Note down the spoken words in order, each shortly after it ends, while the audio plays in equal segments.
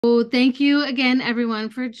Well, thank you again, everyone,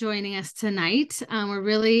 for joining us tonight. We're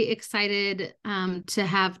really excited to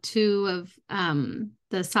have two of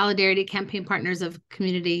the Solidarity Campaign partners of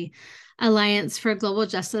Community Alliance for Global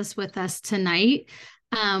Justice with us tonight.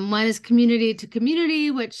 One is Community to Community,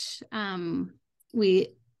 which we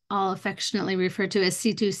all affectionately refer to as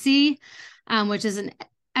C2C, which is an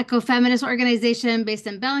ecofeminist organization based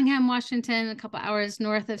in Bellingham, Washington, a couple hours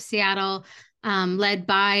north of Seattle, led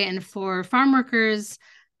by and for farm workers.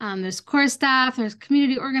 There's core staff, there's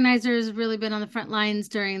community organizers, really been on the front lines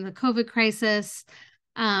during the COVID crisis.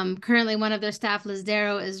 Currently, one of their staff, Liz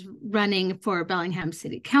Darrow, is running for Bellingham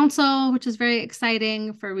City Council, which is very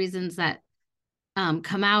exciting for reasons that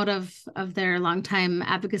come out of their longtime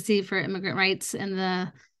advocacy for immigrant rights in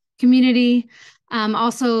the community.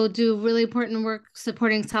 Also do really important work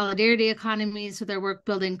supporting solidarity economies, so their work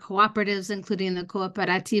building cooperatives, including the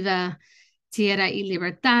Cooperativa Tierra y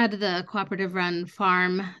Libertad, the cooperative-run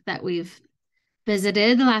farm that we've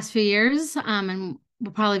visited the last few years, and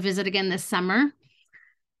we'll probably visit again this summer.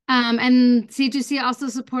 And C2C also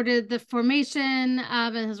supported the formation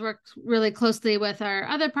of and has worked really closely with our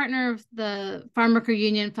other partner, the farm worker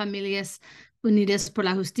union, Familias Unidas por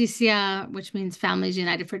la Justicia, which means Families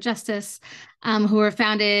United for Justice, who were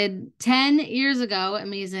founded 10 years ago,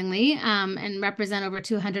 amazingly, and represent over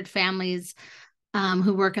 200 families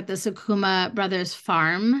who work at the Sakuma Brothers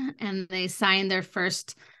Farm, and they signed their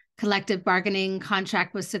first collective bargaining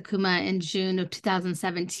contract with Sakuma in June of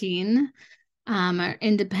 2017. Our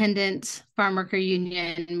independent farm worker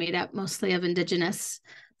union made up mostly of indigenous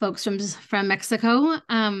folks from Mexico.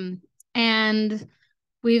 And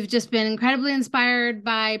we've just been incredibly inspired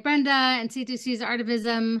by Brenda and C2C's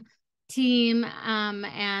artivism team.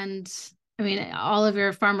 And I mean, all of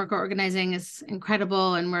your farm worker organizing is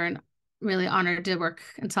incredible, and we're really honored to work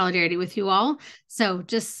in solidarity with you all. So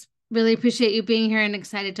just really appreciate you being here and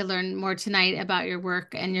excited to learn more tonight about your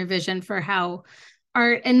work and your vision for how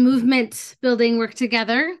art and movement building work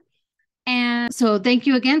together. And so thank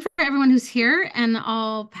you again for everyone who's here, and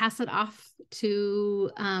I'll pass it off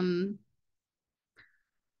to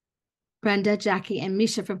Brenda, Jackie, and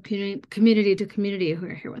Misha from Community to Community who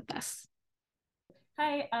are here with us.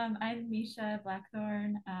 Hi, I'm Misha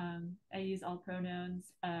Blackthorn. I use all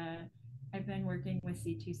pronouns. I've been working with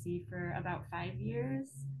C2C for about 5 years.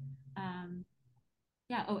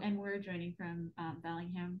 Yeah, oh, and we're joining from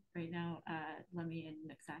Bellingham right now, Lummi and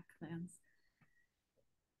Nooksack clans.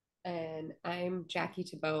 And I'm Jackie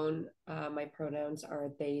Tabone. My pronouns are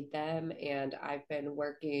they, them, and I've been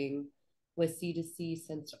working with C2C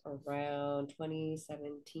since around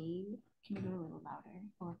 2017. Can you go a little louder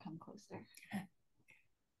or come closer?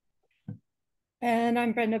 And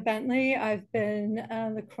I'm Brenda Bentley. I've been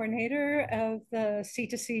the coordinator of the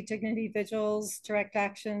C2C Dignity Vigils, Direct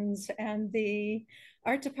Actions, and the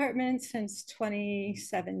art department since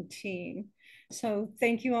 2017. So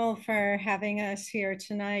thank you all for having us here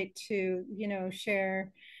tonight to,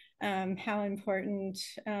 share how important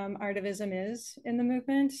artivism is in the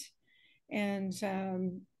movement. And,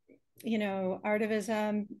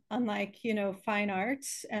 artivism, unlike, fine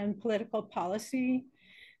arts and political policy,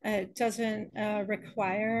 it doesn't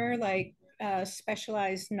require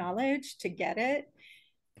specialized knowledge to get it.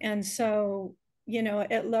 And so,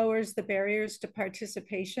 it lowers the barriers to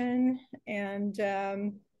participation, and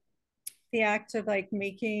the act of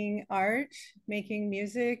making art, making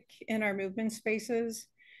music in our movement spaces,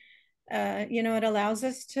 it allows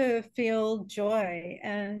us to feel joy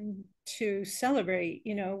and to celebrate,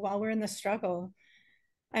 while we're in the struggle.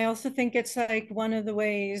 I also think it's one of the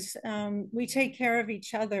ways we take care of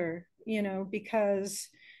each other, because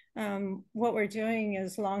what we're doing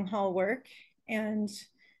is long haul work, and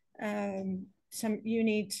you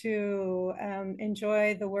need to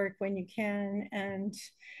enjoy the work when you can, and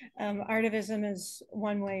artivism is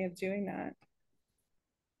one way of doing that.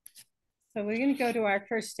 So we're going to go to our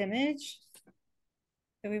first image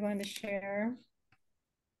that we want to share.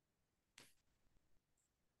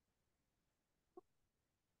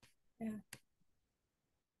 Yeah.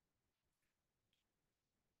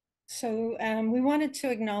 So we wanted to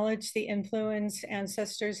acknowledge the influence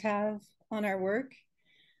ancestors have on our work.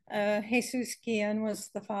 Jesus Guillen was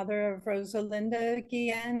the father of Rosalinda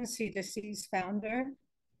Guillen, C2C's founder.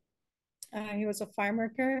 He was a farm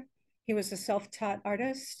worker. He was a self-taught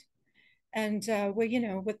artist. And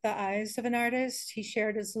with the eyes of an artist, he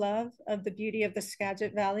shared his love of the beauty of the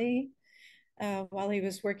Skagit Valley while he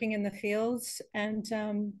was working in the fields. And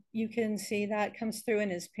you can see that comes through in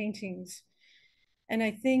his paintings. And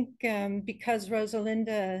I think because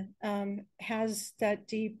Rosalinda has that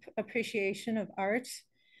deep appreciation of art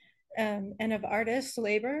and of artists'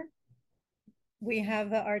 labor, we have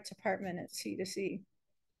the art department at C2C.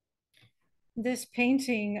 This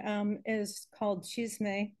painting is called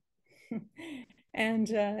Chisme, and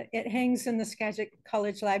it hangs in the Skagit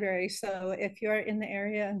College Library. So if you're in the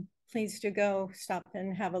area, please do go stop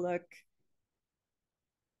and have a look.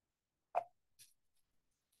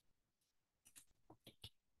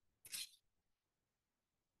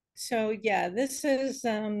 So yeah, this is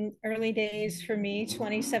early days for me,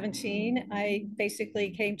 2017. I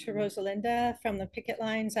basically came to Rosalinda from the picket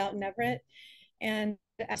lines out in Everett and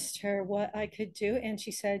asked her what I could do. And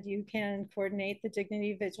she said, you can coordinate the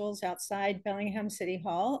dignity vigils outside Bellingham City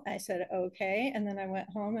Hall. I said, okay. And then I went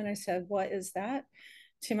home and I said, what is that?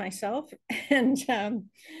 To myself. And,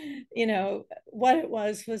 you know, what it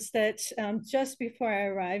was that just before I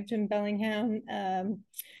arrived in Bellingham,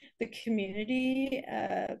 the community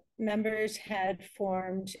members had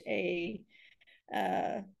formed an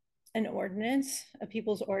ordinance, a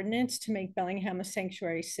people's ordinance to make Bellingham a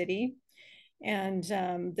sanctuary city. And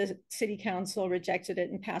the city council rejected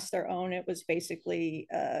it and passed their own. It was basically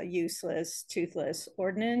a useless, toothless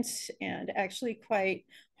ordinance, and actually quite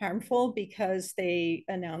harmful because they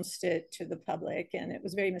announced it to the public and it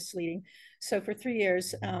was very misleading. So for 3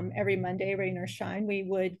 years, every Monday, rain or shine, we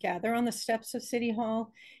would gather on the steps of City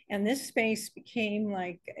Hall, and this space became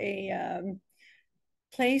like a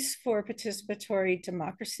place for participatory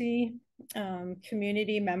democracy.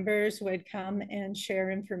 Community members would come and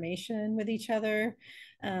share information with each other,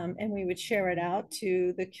 and we would share it out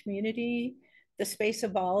to the community. The space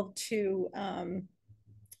evolved to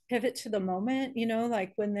pivot to the moment, you know,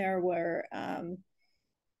 like when there were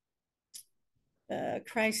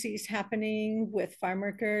crises happening with farm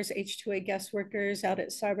workers, H2A guest workers out at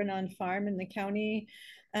Sarbanon Farm in the county.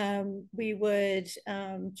 We would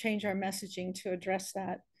change our messaging to address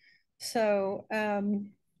that. So,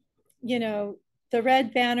 you know, the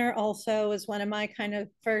red banner also is one of my kind of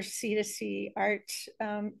first C2C art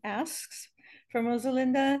asks from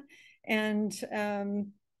Rosalinda. And,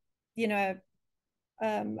 you know,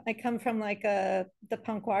 I come from like the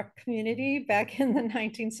punk rock community back in the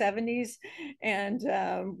 1970s, and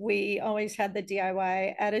we always had the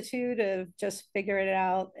DIY attitude of just figure it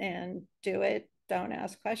out and do it, don't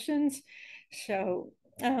ask questions. So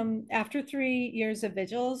after 3 years of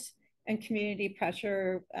vigils and community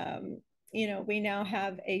pressure, you know, we now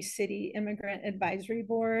have a city immigrant advisory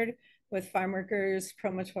board with farm workers,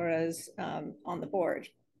 promotoras on the board.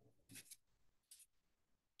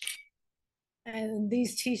 And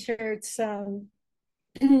these t-shirts,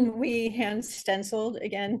 we hand stenciled.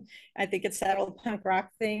 Again, I think it's that old punk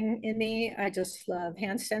rock thing in me. I just love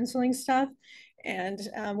hand stenciling stuff. And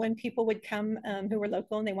when people would come who were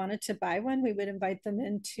local and they wanted to buy one, we would invite them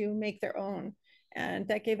in to make their own. And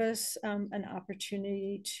that gave us an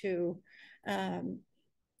opportunity to,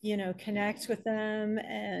 you know, connect with them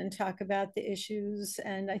and talk about the issues.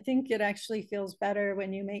 And I think it actually feels better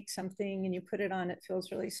when you make something and you put it on, it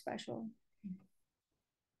feels really special.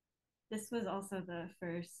 This was also the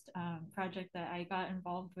first project that I got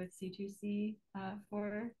involved with C2C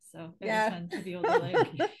for. So it was fun to be able to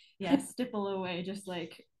like, yeah, stipple away, just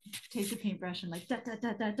like take the paintbrush and like da da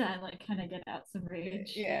da da da, like kind of get out some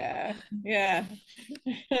rage. Yeah, yeah.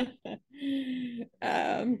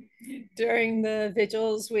 During the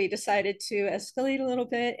vigils, we decided to escalate a little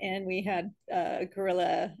bit, and we had a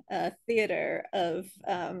guerrilla theater of,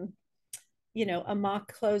 you know, a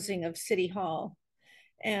mock closing of City Hall.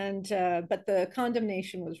 And but the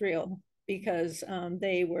condemnation was real because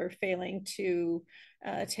they were failing to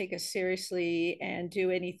take us seriously and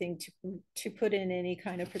do anything to put in any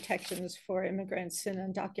kind of protections for immigrants and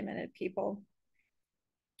undocumented people.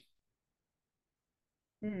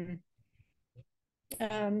 The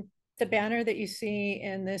banner that you see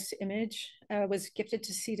in this image was gifted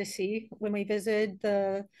to C2C when we visited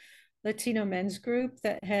the Latino men's group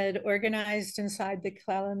that had organized inside the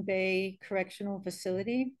Clallam Bay Correctional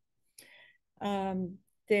Facility.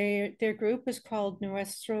 Their group is called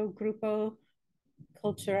Nuestro Grupo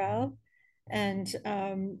Cultural, and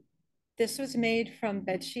this was made from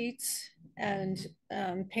bed sheets and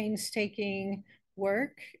painstaking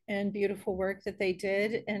work and beautiful work that they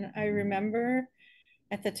did. And I remember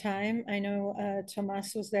at the time, I know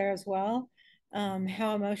Tomas was there as well,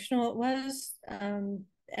 how emotional it was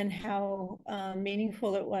and how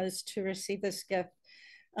meaningful it was to receive this gift.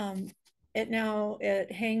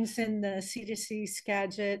 It hangs in the C2C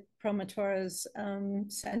Skagit Promotoras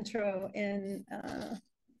Centro in,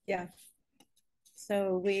 yeah.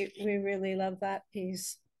 So we really love that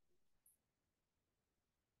piece.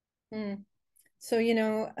 So, you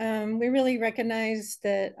know, we really recognize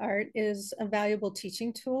that art is a valuable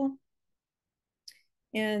teaching tool.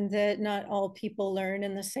 and that not all people learn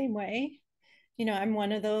in the same way. You know, I'm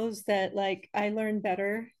one of those that like I learn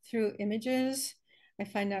better through images. I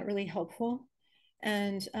find that really helpful.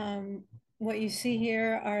 And what you see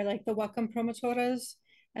here are like the Wacom promotoras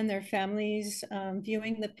and their families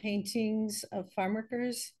viewing the paintings of farm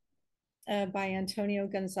workers by Antonio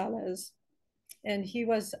Gonzalez. And he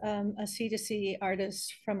was a C2C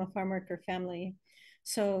artist from a farm worker family.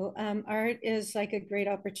 So art is like a great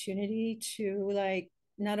opportunity to like,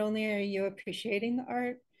 not only are you appreciating the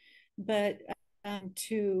art, but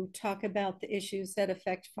to talk about the issues that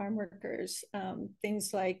affect farm workers,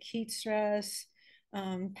 things like heat stress,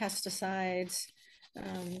 pesticides,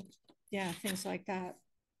 yeah, things like that.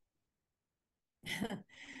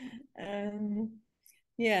 um,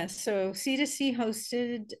 yeah, so C2C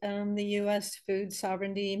hosted the US Food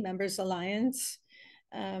Sovereignty Members Alliance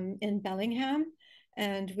in Bellingham,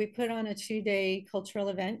 and we put on a 2-day cultural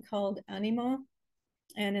event called Animo.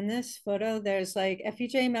 And in this photo, there's like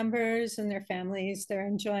FEJ members and their families. They're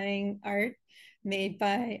enjoying art made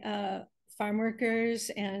by farm workers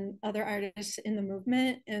and other artists in the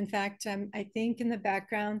movement. In fact, I think in the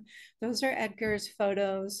background, those are Edgar's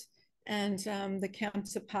photos. And the Camp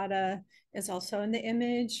Zapata is also in the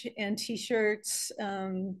image, and t-shirts,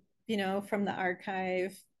 you know, from the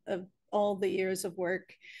archive of all the years of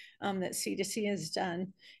work that C2C has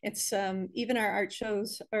done. It's even our art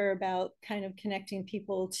shows are about kind of connecting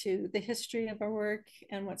people to the history of our work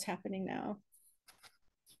and what's happening now.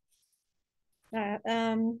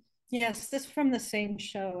 Yes, this is from the same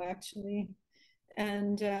show actually.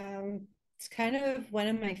 And it's kind of one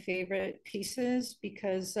of my favorite pieces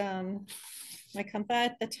because my compa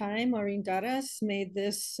at the time, Maureen Daras, made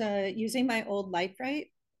this using my old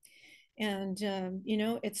Lightright. And, you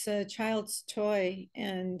know, it's a child's toy,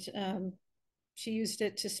 and she used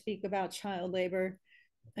it to speak about child labor.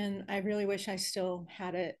 And I really wish I still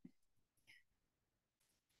had it.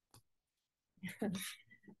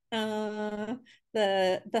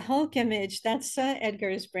 The Hulk image, that's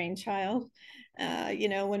Edgar's brainchild. You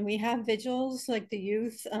know, when we have vigils, like the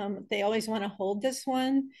youth, they always want to hold this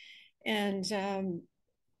one. And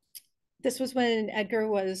this was when Edgar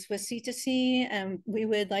was with C2C, and we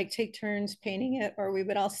would like take turns painting it, or we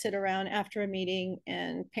would all sit around after a meeting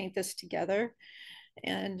and paint this together.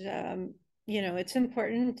 And you know, it's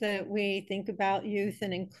important that we think about youth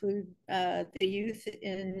and include the youth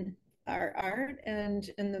in our art and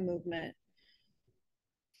in the movement.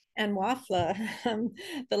 And Wafla,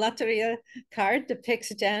 the Latteria card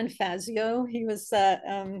depicts Dan Fazio. He is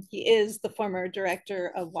the former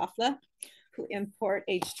director of Wafla, who import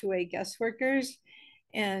H2A guest workers.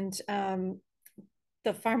 And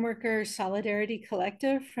the Farm Worker Solidarity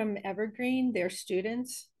Collective from Evergreen, their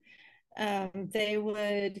students, they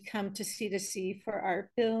would come to C2C for art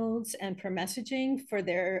builds and for messaging for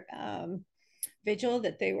their vigil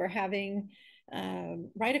that they were having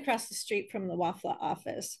right across the street from the WAFLA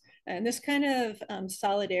office. And this kind of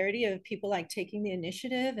solidarity of people like taking the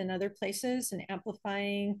initiative in other places and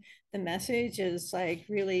amplifying the message is like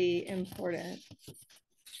really important.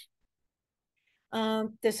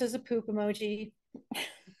 This is a poop emoji.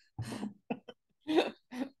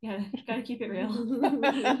 Yeah, gotta keep it real.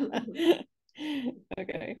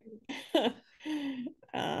 Okay.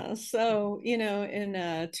 So, you know, in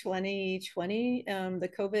 2020, the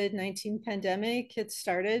COVID-19 pandemic had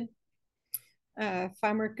started.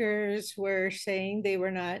 Farm workers were saying they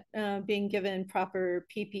were not being given proper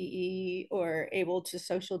PPE or able to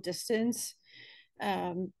social distance.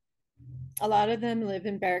 A lot of them live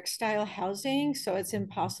in barrack style housing, so it's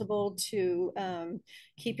impossible to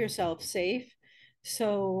keep yourself safe.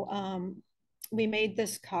 So we made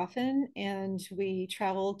this coffin and we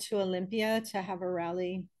traveled to Olympia to have a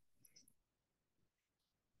rally.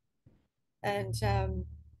 And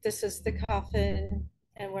this is the coffin,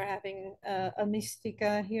 and we're having a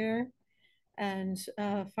mystica here. And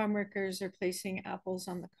farm workers are placing apples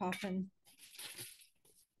on the coffin.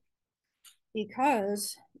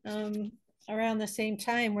 Because around the same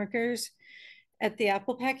time, workers at the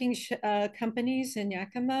apple packing companies in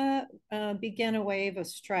Yakima began a wave of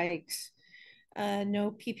strikes.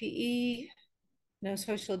 No PPE, no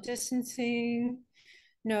social distancing,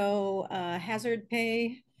 no hazard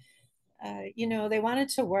pay. You know, they wanted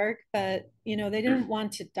to work, but, you know, they didn't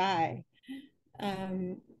want to die.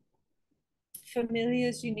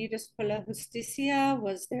 Familias Unidas por la Justicia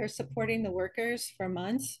was there supporting the workers for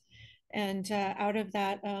months. And out of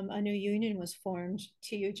that, a new union was formed,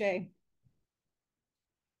 TUJ.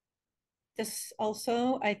 This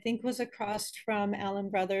also, I think, was across from Allen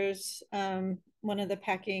Brothers, one of the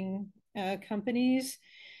packing companies.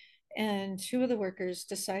 and two of the workers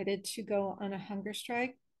decided to go on a hunger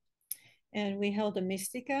strike, and we held a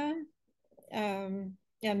Mystica.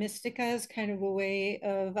 Yeah, Mystica is kind of a way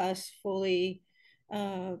of us fully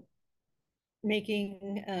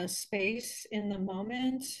making space in the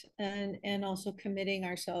moment, and also committing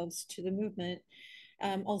ourselves to the movement.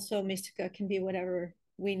 Also, Mystica can be whatever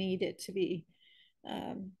we need it to be.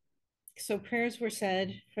 So prayers were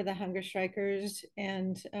said for the hunger strikers,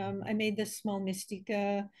 and I made this small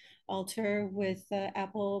Mystica altar with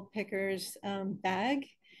apple pickers bag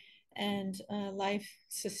and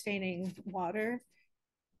life-sustaining water.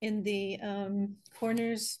 In the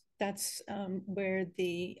corners, that's where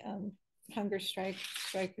the hunger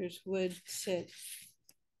strikers would sit.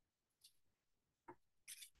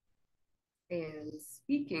 And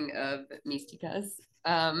speaking of místicas,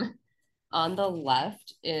 on the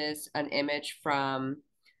left is an image from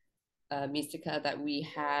a mística that we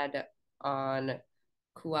had on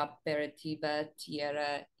Cooperativa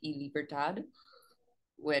Tierra y Libertad,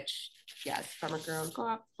 which, yes, farmer-grown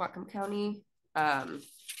co-op, Whatcom County.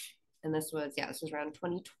 And this was around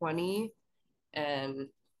 2020. And,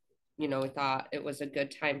 we thought it was a good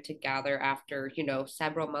time to gather after,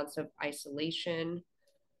 several months of isolation.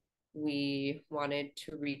 We wanted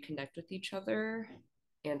to reconnect with each other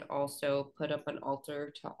and also put up an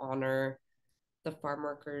altar to honor the farm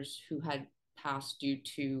workers who had passed due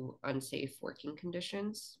to unsafe working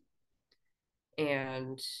conditions.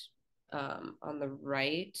 And on the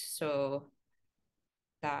right, so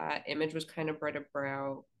that image was kind of right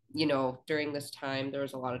about, during this time, there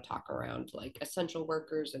was a lot of talk around like essential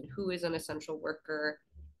workers and who is an essential worker.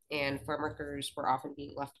 And farm workers were often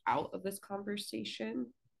being left out of this conversation.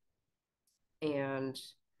 And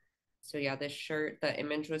so, yeah, this shirt, the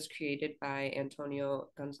image was created by Antonio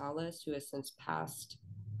Gonzalez, who has since passed.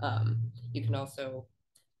 You can also,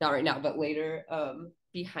 not right now, but later,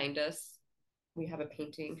 behind us, we have a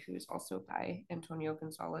painting who's also by Antonio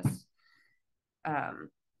Gonzalez.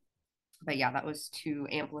 But yeah, that was to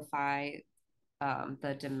amplify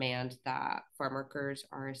the demand that farm workers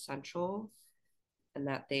are essential and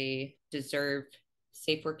that they deserve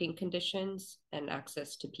safe working conditions and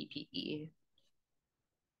access to PPE.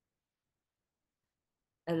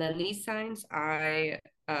 And then these signs I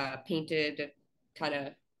painted kind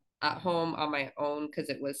of at home on my own because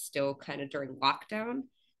it was still kind of during lockdown.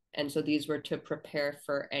 And so these were to prepare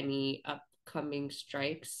for any upcoming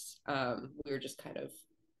strikes. We were just kind of,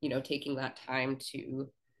 taking that time to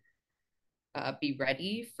be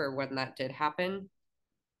ready for when that did happen.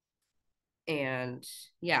 And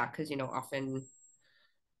yeah, because, often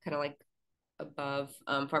kind of like above,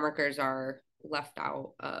 farm workers are left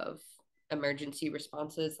out of emergency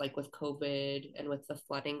responses, like with COVID and with the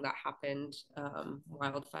flooding that happened,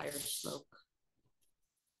 wildfire smoke.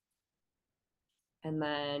 And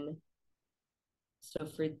then, so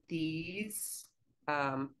for these,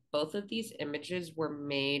 both of these images were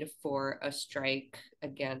made for a strike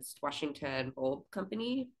against Washington Bulb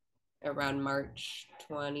Company around March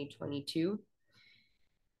 2022.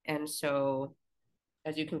 And so,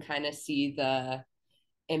 as you can kind of see, the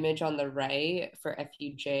image on the right for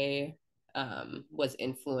FUJ was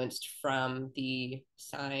influenced from the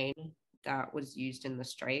sign that was used in the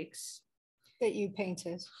strikes. That you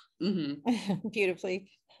painted. Mm-hmm. Beautifully.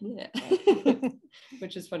 Yeah.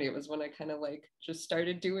 Which is funny. It was when I kind of like just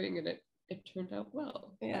started doing and it turned out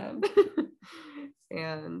well. Yeah.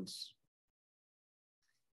 And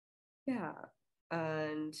yeah.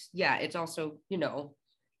 And yeah, it's also,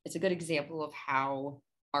 it's a good example of how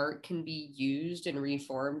art can be used and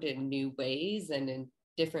reformed in new ways and in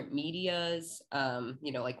different medias.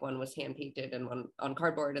 Like one was hand painted and one on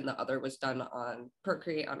cardboard, and the other was done on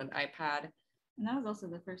Procreate on an iPad. And that was also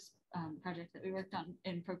the first project that we worked on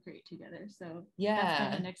in Procreate together. So yeah,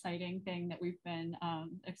 that's been an exciting thing that we've been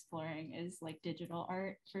exploring, is like digital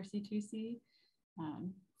art for C2C.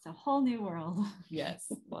 It's a whole new world. Yes,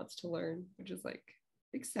 lots to learn, which is like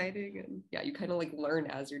exciting. And yeah, you kind of like learn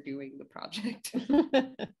as you're doing the project.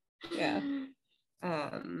 Yeah.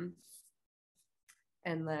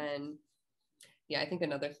 And then I think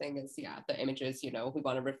another thing is the images, we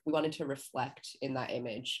wanted to reflect in that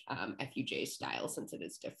image FUJ style, since it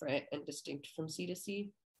is different and distinct from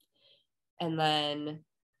C2C. And then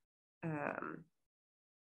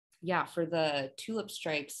for the tulip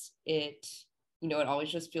strikes, it always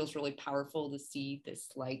just feels really powerful to see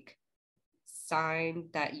this like sign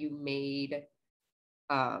that you made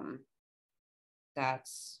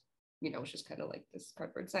that's it's just kind of like this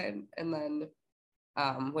cardboard sign, and then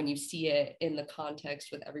when you see it in the context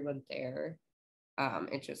with everyone there,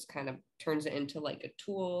 it just kind of turns it into like a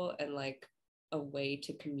tool and like a way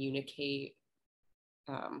to communicate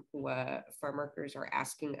what farm workers are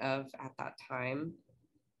asking of at that time.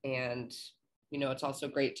 And, you know, it's also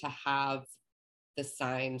great to have the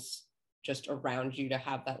signs just around you to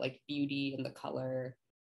have that like beauty and the color.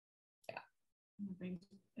 Yeah. Bring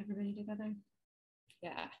everybody together.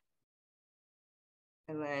 Yeah.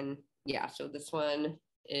 And then, yeah, so this one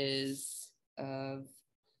is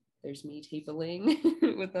there's me tabling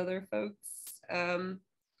with other folks. And,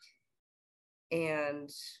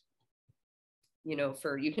 you know,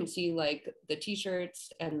 you can see like the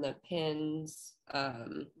t-shirts and the pins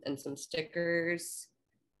and some stickers.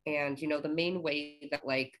 And, you know, the main way that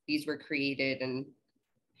like these were created and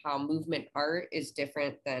how movement art is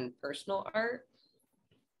different than personal art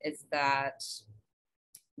is that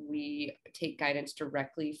we take guidance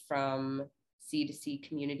directly from C2C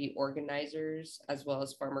community organizers as well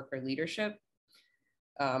as farm worker leadership.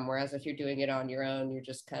 Whereas if you're doing it on your own, you're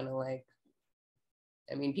just kind of like,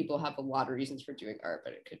 I mean, people have a lot of reasons for doing art,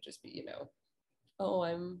 but it could just be, you know, oh,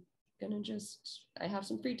 I have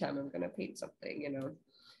some free time, I'm gonna paint something, you know.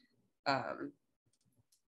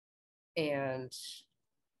 And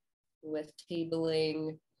with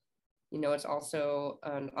tabling, you know, it's also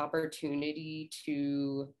an opportunity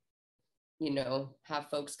to, you know, have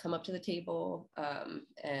folks come up to the table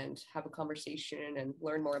and have a conversation and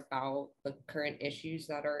learn more about the current issues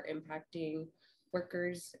that are impacting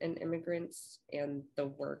workers and immigrants and the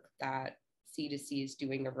work that C2C is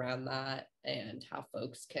doing around that and how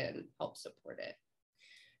folks can help support it.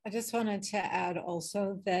 I just wanted to add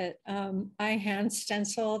also that I hand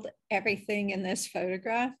stenciled everything in this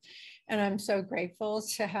photograph, and I'm so grateful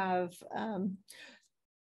to have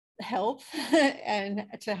help and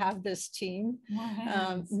to have this team.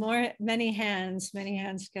 Many hands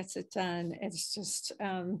gets it done. It's just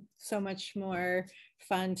so much more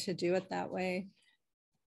fun to do it that way.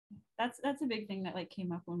 That's a big thing that like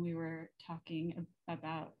came up when we were talking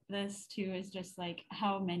about this too, is just like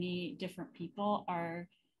how many different people are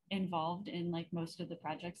involved in like most of the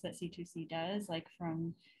projects that C2C does, like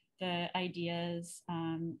from the ideas,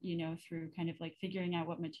 you know, through kind of like figuring out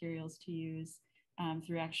what materials to use,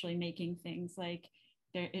 through actually making things. Like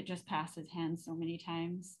it just passes hands so many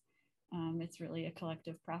times. It's really a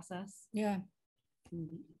collective process. Yeah.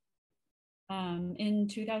 In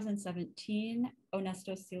 2017,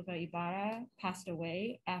 Ernesto Silva Ibarra passed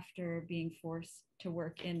away after being forced to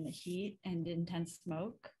work in the heat and intense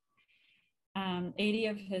smoke. 80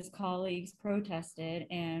 of his colleagues protested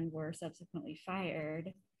and were subsequently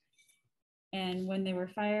fired. And when they were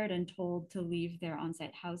fired and told to leave their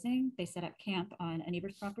on-site housing, they set up camp on a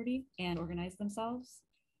neighbor's property and organized themselves.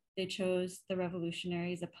 They chose the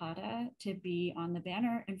revolutionary Zapata to be on the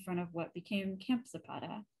banner in front of what became Camp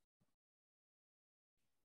Zapata.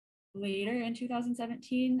 Later in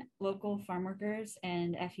 2017, local farm workers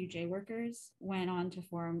and FUJ workers went on to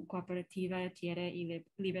form Cooperativa Tierra y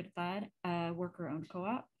Libertad, a worker-owned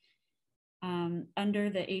co-op. Under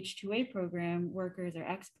the H2A program, workers are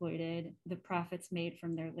exploited. The profits made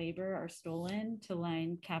from their labor are stolen to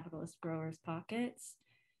line capitalist growers' pockets.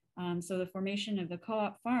 So the formation of the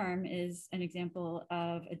co-op farm is an example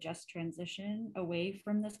of a just transition away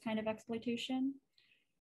from this kind of exploitation.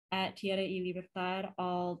 At Tierra y Libertad,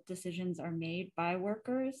 all decisions are made by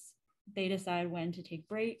workers. They decide when to take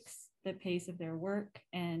breaks, the pace of their work,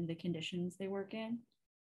 and the conditions they work in.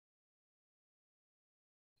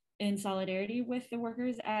 In solidarity with the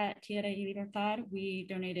workers at Tierra y Libertad, we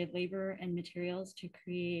donated labor and materials to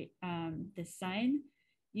create this sign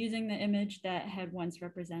using the image that had once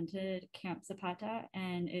represented Camp Zapata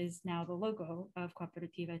and is now the logo of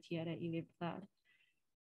Cooperativa Tierra y Libertad.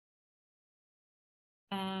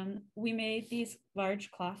 We made these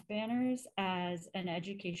large cloth banners as an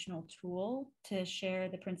educational tool to share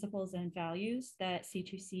the principles and values that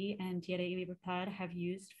C2C and Tierra y Libertad have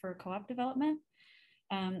used for co-op development.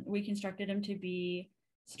 We constructed them to be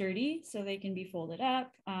sturdy so they can be folded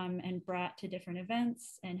up and brought to different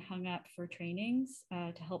events and hung up for trainings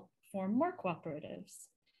to help form more cooperatives.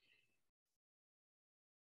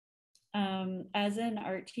 As an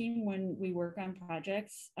art team, when we work on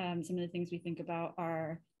projects, some of the things we think about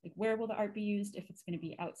are like, where will the art be used, if it's going to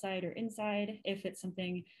be outside or inside, if it's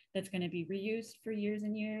something that's going to be reused for years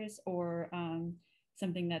and years, or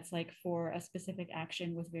something that's like for a specific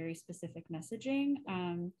action with very specific messaging.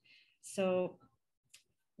 So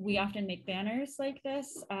we often make banners like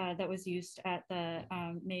this that was used at the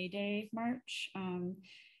May Day March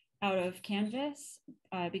out of canvas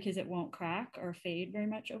because it won't crack or fade very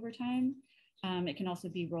much over time. It can also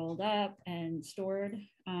be rolled up and stored.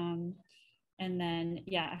 And then,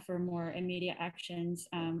 yeah, for more immediate actions,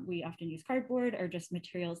 we often use cardboard or just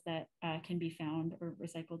materials that can be found, or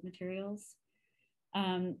recycled materials.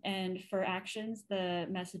 And for actions, the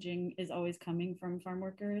messaging is always coming from farm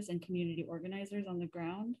workers and community organizers on the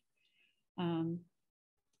ground.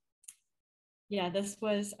 Yeah, this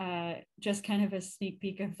was just kind of a sneak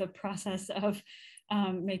peek of the process of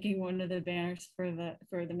making one of the banners for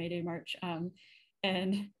the May Day March,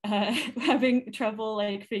 and having trouble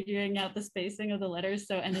like figuring out the spacing of the letters,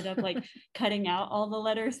 so ended up like cutting out all the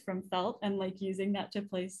letters from felt and like using that to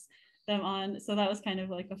place them on. So that was kind of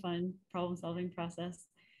like a fun problem-solving process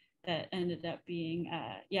that ended up being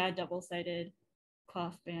a double-sided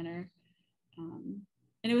cloth banner. And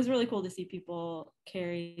it was really cool to see people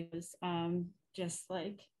carry those, just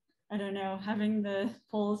like, I don't know, having the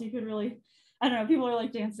poles, you could really, I don't know, people are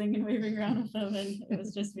like dancing and waving around with them, and it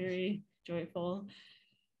was just very joyful.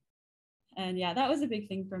 And yeah, that was a big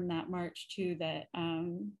thing from that march too, that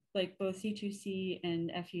like both C2C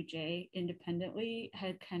and FUJ independently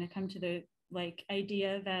had kind of come to the like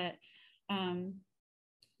idea that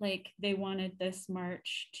like they wanted this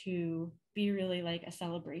march to be really like a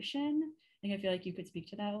celebration. I feel like you could speak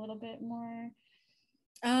to that a little bit more.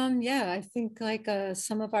 Yeah, I think like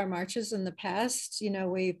some of our marches in the past,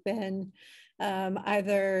 we've been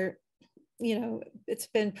either, it's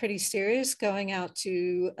been pretty serious going out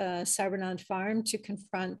to Sabernand Farm to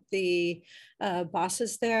confront the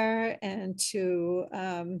bosses there and to,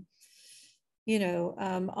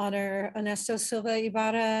 honor Ernesto Silva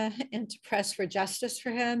Ibarra and to press for justice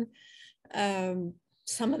for him.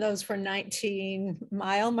 Some of those were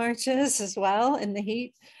 19-mile marches as well in the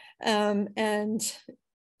heat. And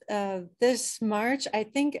this March, I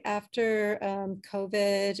think after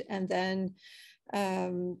COVID and then,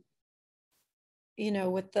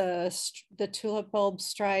 with the tulip bulb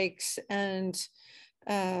strikes and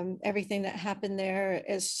everything that happened there,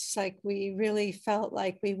 it's like we really felt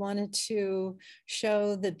like we wanted to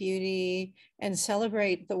show the beauty and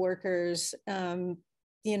celebrate the workers.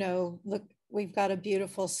 Look, we've got a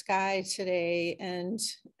beautiful sky today, and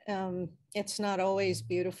it's not always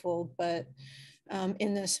beautiful, but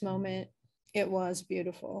in this moment, it was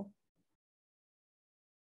beautiful.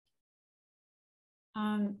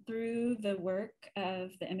 Through the work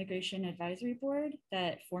of the Immigration Advisory Board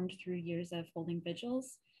that formed through years of holding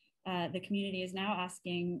vigils, the community is now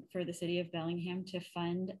asking for the city of Bellingham to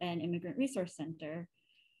fund an immigrant resource center.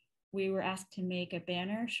 We were asked to make a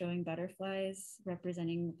banner showing butterflies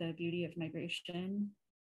representing the beauty of migration.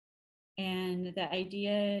 And the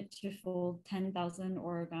idea to fold 10,000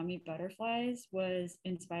 origami butterflies was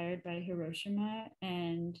inspired by Hiroshima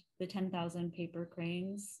and the 10,000 paper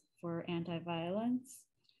cranes for anti-violence.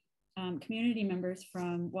 Community members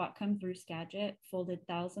from Whatcom through Skagit folded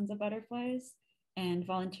thousands of butterflies, and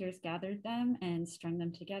volunteers gathered them and strung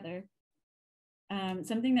them together.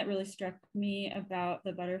 Something that really struck me about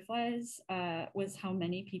the butterflies was how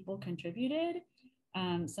many people contributed.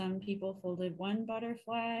 Some people folded one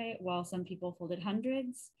butterfly, while some people folded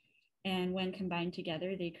hundreds. And when combined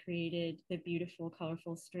together, they created the beautiful,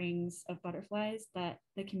 colorful strings of butterflies that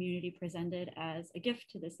the community presented as a gift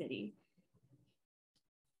to the city.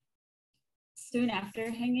 Soon after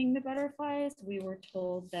hanging the butterflies, we were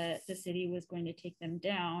told that the city was going to take them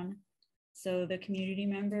down. So the community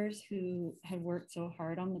members who had worked so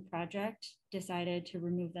hard on the project decided to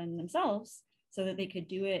remove them themselves so that they could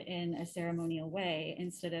do it in a ceremonial way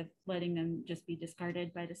instead of letting them just be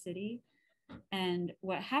discarded by the city. And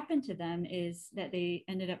what happened to them is that they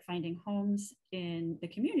ended up finding homes in the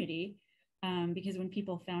community, because when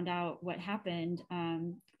people found out what happened,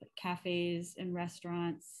 cafes and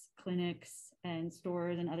restaurants, clinics and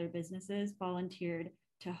stores and other businesses volunteered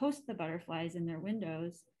to host the butterflies in their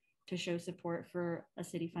windows to show support for a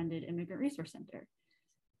city-funded immigrant resource center.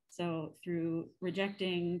 So through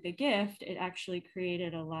rejecting the gift, it actually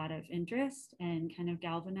created a lot of interest and kind of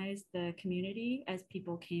galvanized the community as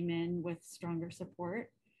people came in with stronger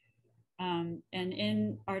support. And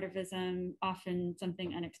in artivism, often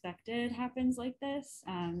something unexpected happens like this,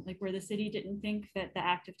 like where the city didn't think that the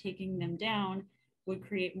act of taking them down would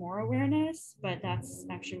create more awareness, but that's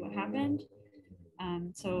actually what happened.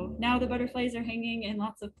 So now the butterflies are hanging in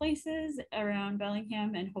lots of places around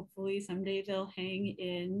Bellingham, and hopefully someday they'll hang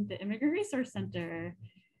in the Immigrant Resource Center.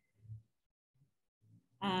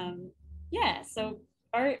 Yeah, so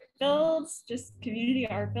art builds, just community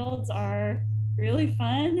art builds are really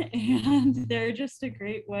fun, and they're just a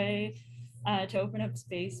great way to open up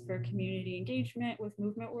space for community engagement with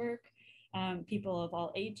movement work. People of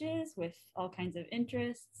all ages with all kinds of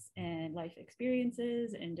interests and life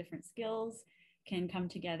experiences and different skills can come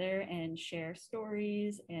together and share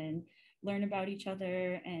stories and learn about each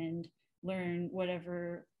other and learn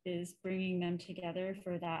whatever is bringing them together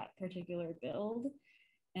for that particular build.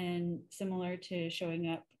 And similar to showing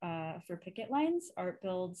up for picket lines, art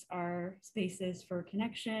builds are spaces for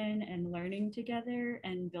connection and learning together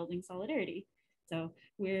and building solidarity. So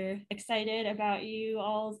we're excited about you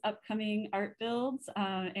all's upcoming art builds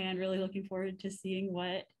and really looking forward to seeing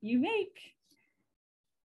what you make.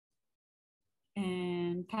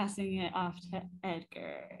 And passing it off to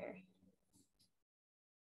Edgar.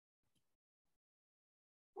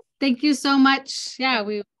 Thank you so much. Yeah,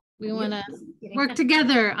 we want to work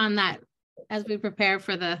together on that as we prepare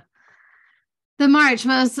for the march. It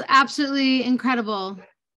was absolutely incredible.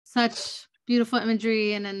 Such beautiful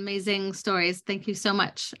imagery and amazing stories. Thank you so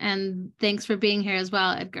much. And thanks for being here as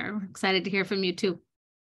well, Edgar. We're excited to hear from you too.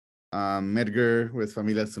 Edgar with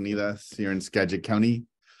Familias Unidas here in Skagit County.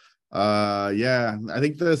 Yeah, I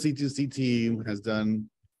think the C2C team has done,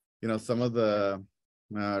 some of the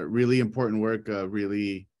really important work of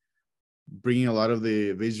really bringing a lot of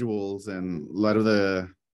the visuals and a lot of the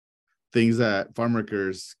things that farm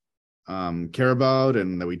workers care about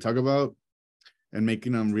and that we talk about, and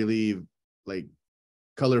making them really like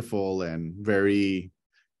colorful and very,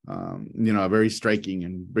 very striking,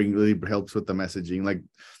 and really helps with the messaging. Like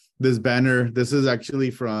this banner, this is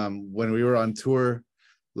actually from when we were on tour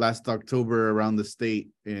last October around the state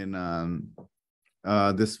in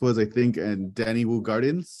this was, I think, in Danny Wu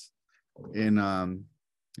Gardens in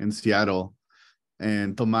Seattle.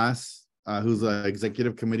 And Tomas, who's an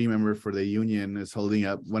executive committee member for the union, is holding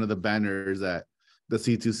up one of the banners that the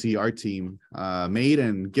C2C art team made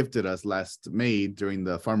and gifted us last May during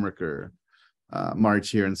the farm worker march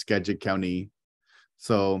here in Skagit County.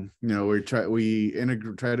 So, we try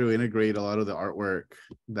to integrate a lot of the artwork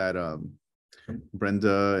that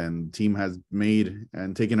Brenda and team has made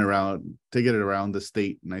and taken it around the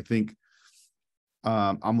state. And I think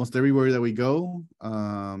almost everywhere that we go,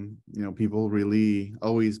 people really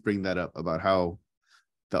always bring that up about how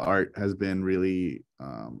the art has been really,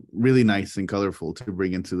 really nice and colorful to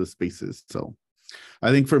bring into the spaces. So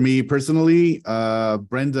I think for me personally,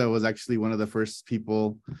 Brenda was actually one of the first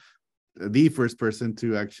person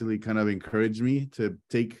to actually kind of encourage me to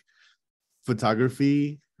take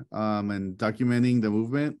photography and documenting the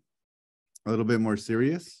movement a little bit more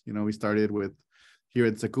serious. We started with here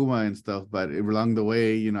at Sakuma and stuff, but along the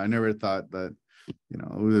way, I never thought that,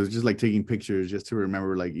 it was just like taking pictures just to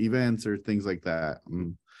remember like events or things like that.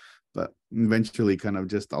 But eventually kind of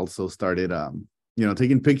just also started,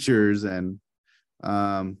 taking pictures and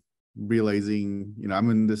realizing, I'm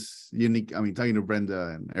in this unique, talking to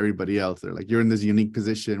Brenda and everybody else, they're like, you're in this unique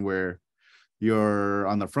position where you're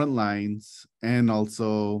on the front lines and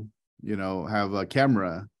also, have a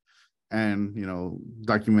camera and,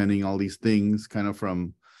 documenting all these things kind of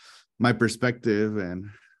from my perspective. And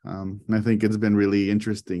I think it's been really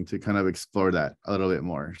interesting to kind of explore that a little bit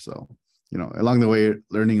more. So, along the way,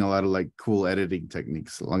 learning a lot of like cool editing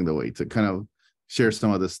techniques along the way to kind of share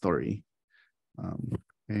some of the story.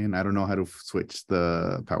 And I don't know how to switch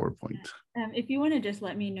the PowerPoint. If you want to just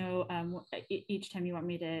let me know each time you want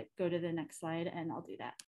me to go to the next slide, and I'll do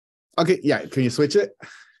that. Okay, yeah, can you switch it?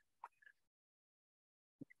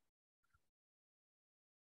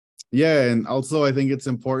 Yeah, and also I think it's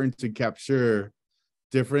important to capture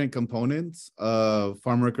different components of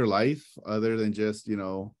farm worker life other than just,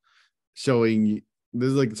 showing. This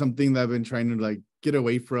is like something that I've been trying to like get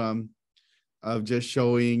away from, of just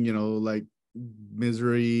showing, like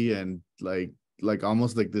misery and like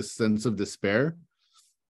almost like this sense of despair,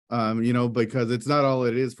 because it's not all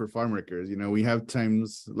it is for farm workers. We have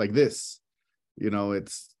times like this,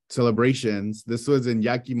 it's celebrations. This was in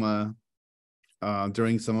Yakima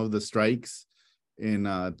during some of the strikes in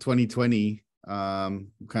 2020.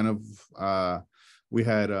 We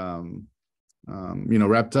had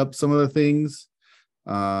wrapped up some of the things.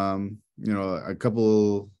 A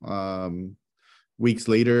couple weeks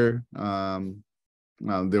later,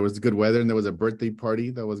 there was good weather and there was a birthday party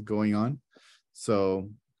that was going on. So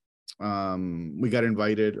I got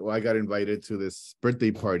invited to this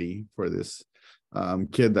birthday party for this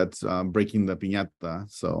kid that's breaking the piñata.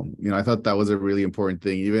 So, I thought that was a really important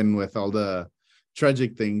thing, even with all the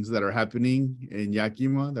tragic things that are happening in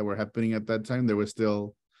Yakima that were happening at that time. There was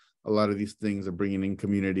still a lot of these things of bringing in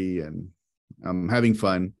community and having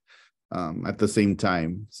fun at the same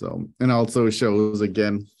time. So, and also shows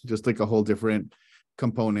again, just like a whole different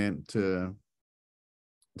component to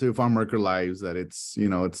farm worker lives, that it's,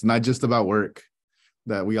 it's not just about work,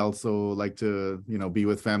 that we also like to, be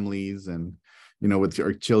with families and, with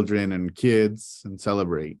our children and kids and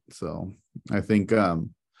celebrate. So I think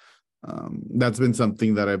that's been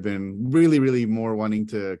something that I've been really, really more wanting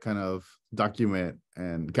to kind of document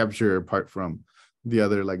and capture apart from the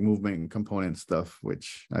other like movement and component stuff,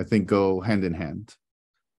 which I think go hand in hand.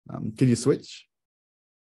 Can you switch?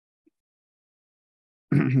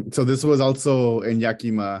 So this was also in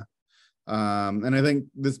Yakima. And I think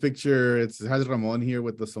this picture, it has Ramon here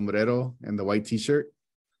with the sombrero and the white t-shirt.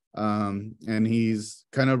 And he's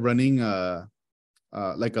kind of running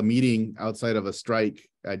like a meeting outside of a strike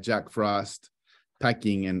at Jack Frost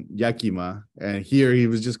Packing in Yakima. And here he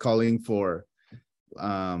was just calling for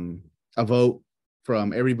a vote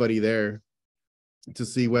from everybody there to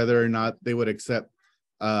see whether or not they would accept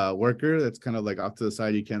a worker that's kind of like off to the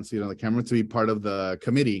side, you can't see it on the camera, to be part of the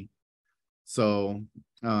committee. So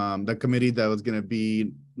the committee that was going to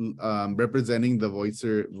be representing the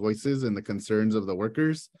voices and the concerns of the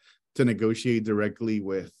workers to negotiate directly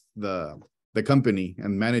with the company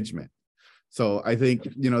and management. So I think,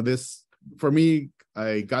 you know, this, for me,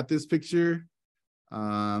 I got this picture,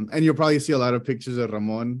 and you'll probably see a lot of pictures of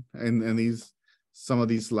Ramon and some of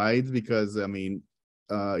these slides, because I mean,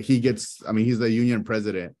 he's the union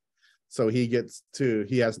president, so he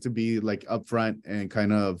has to be like upfront and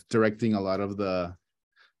kind of directing a lot of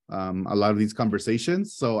these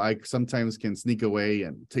conversations. So I sometimes can sneak away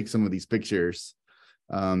and take some of these pictures.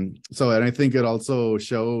 And I think it also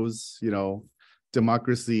shows, you know,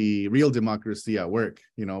 democracy, real democracy at work,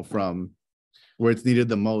 you know, from where it's needed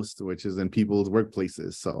the most, which is in people's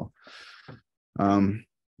workplaces. So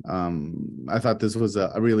I thought this was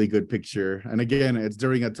a really good picture. And again, it's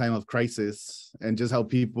during a time of crisis, and just how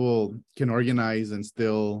people can organize and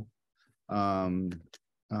still do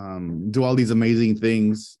all these amazing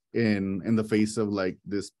things in the face of like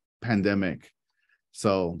this pandemic.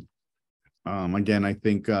 So again, I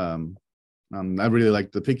think I really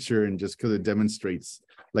like the picture, and just because it demonstrates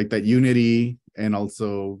like that unity, and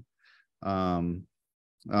also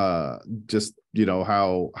just, you know,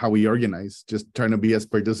 how we organize, just trying to be as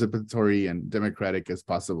participatory and democratic as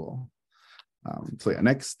possible. So yeah,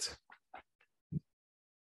 next.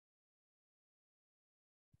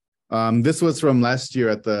 This was from last year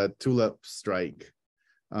at the tulip strike.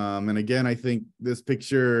 And again, I think this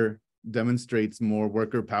picture demonstrates more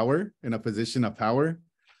worker power in a position of power.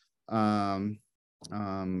 And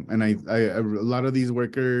a lot of these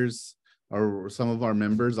workers are some of our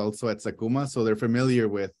members also at Sakuma, so they're familiar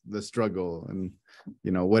with the struggle and,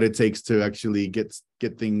 you know, what it takes to actually get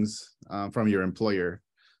things from your employer.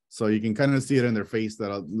 So you can kind of see it in their face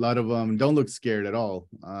that a lot of them don't look scared at all.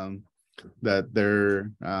 That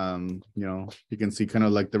they're, you know, you can see kind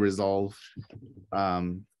of like the resolve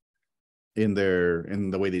in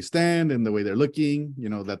the way they stand and the way they're looking, you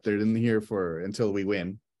know, that they're in here for until we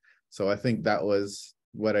win. So I think that was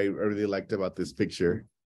what I really liked about this picture.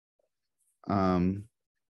 Let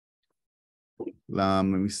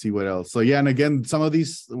me see what else. So yeah, and again, some of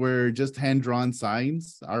these were just hand-drawn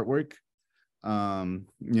signs, artwork, you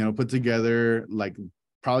know, put together like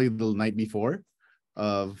probably the night before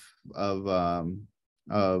of the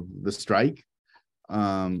strike,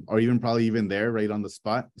 or even probably even there right on the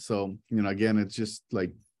spot. So, you know, again, it's just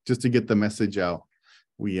like, just to get the message out.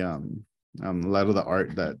 We a lot of the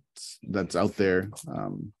art that's out there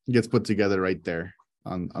gets put together right there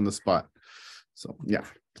on the spot. So yeah,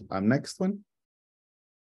 next one.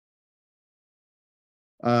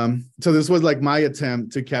 So this was like my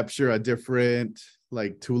attempt to capture a different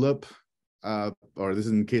like tulip, or this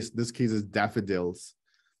case is daffodils.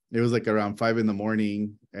 It was like around 5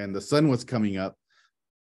 a.m, and the sun was coming up.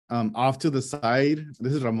 Off to the side,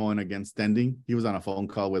 this is Ramon again standing. He was on a phone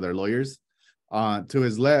call with our lawyers. To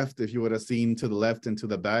his left, if you would have seen to the left and to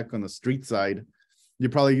the back on the street side, you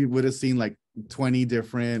probably would have seen like 20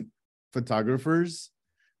 different photographers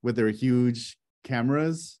with their huge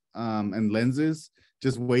cameras and lenses,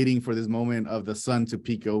 just waiting for this moment of the sun to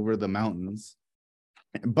peek over the mountains.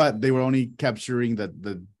 But they were only capturing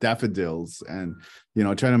the daffodils, and, you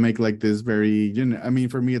know, trying to make like this very, you know, I mean,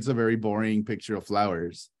 for me, it's a very boring picture of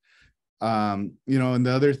flowers. You know, and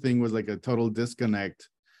the other thing was like a total disconnect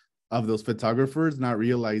of those photographers, not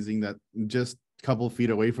realizing that just a couple feet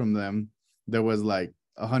away from them, there was like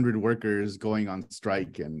 100 workers going on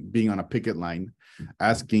strike and being on a picket line,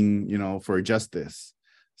 asking, you know, for justice.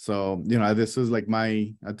 So, you know, this was like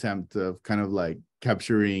my attempt of kind of like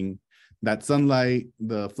capturing that sunlight,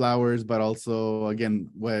 the flowers, but also, again,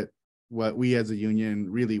 what we as a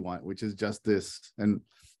union really want, which is justice. And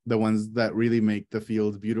the ones that really make the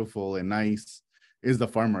fields beautiful and nice is the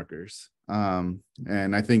farm workers.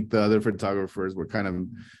 And I think the other photographers were kind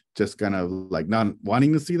of like not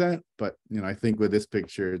wanting to see that. But, you know, I think with this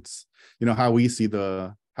picture, it's, you know, how we see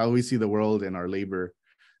the world and our labor,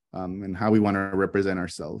 and how we want to represent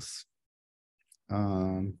ourselves.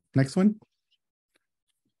 Next one.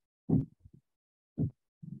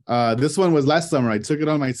 This one was last summer. I took it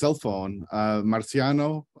on my cell phone.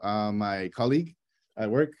 Marciano, my colleague at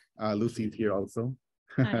work, Lucy's here also.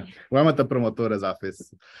 Well, I'm at the promotora's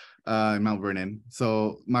office in Mount Vernon.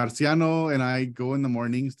 So Marciano and I go in the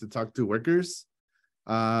mornings to talk to workers.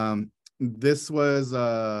 This was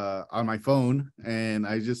on my phone, and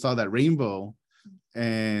I just saw that rainbow,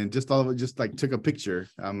 and just like took a picture.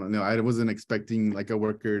 No, I wasn't expecting like a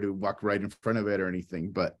worker to walk right in front of it or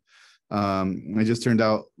anything, but it just turned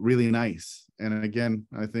out really nice. And again,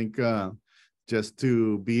 I think just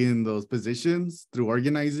to be in those positions through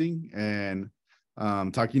organizing and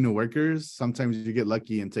talking to workers, sometimes you get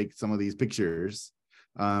lucky and take some of these pictures,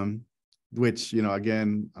 which, you know,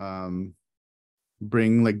 again,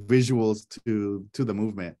 bring like visuals to the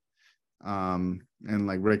movement, and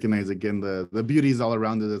like recognize again the beauties all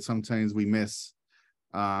around it that sometimes we miss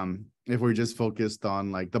if we're just focused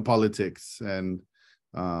on like the politics and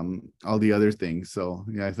all the other things. So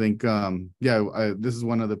yeah, I think this is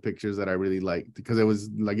one of the pictures that I really liked, because it was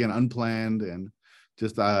again unplanned and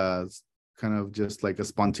just kind of just like a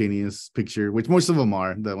spontaneous picture, which most of them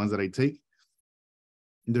are the ones that I take.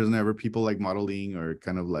 There's never people like modeling or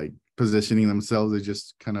kind of like positioning themselves. It's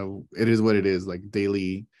just kind of, it is what it is, like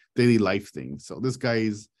daily life things. So this guy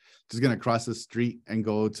is just gonna cross the street and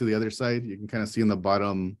go to the other side. You can kind of see in the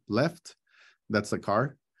bottom left, that's the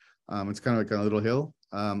car. It's kind of like a little hill.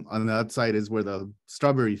 On the outside is where the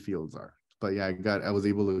strawberry fields are. But yeah, I was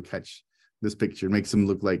able to catch this picture. It makes him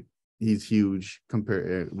look like he's huge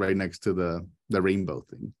compared right next to the rainbow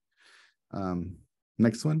thing.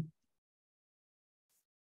 Next one.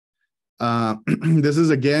 This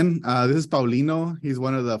is Paulino. He's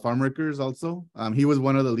one of the farm workers also. He was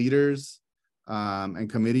one of the leaders and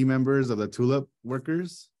committee members of the tulip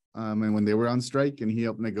workers, and when they were on strike, and he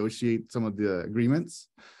helped negotiate some of the agreements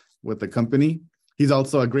with the company. He's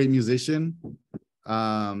also a great musician.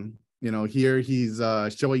 You know, here he's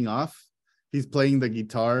showing off. He's playing the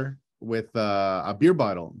guitar with a beer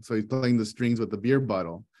bottle. So he's playing the strings with the beer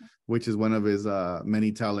bottle, which is one of his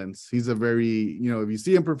many talents. He's a very, you know, if you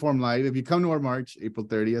see him perform live, if you come to our March, April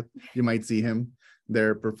 30th, you might see him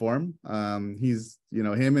there perform. He's, you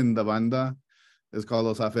know, him and the banda is called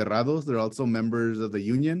Los Aferrados. They're also members of the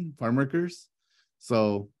union, farm workers.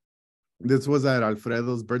 So this was at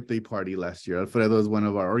Alfredo's birthday party last year. Alfredo is one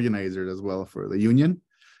of our organizers as well for the union.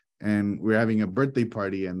 And we're having a birthday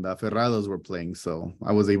party, and the Aferrados were playing. So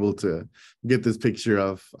I was able to get this picture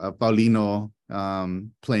of Paulino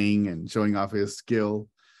playing and showing off his skill,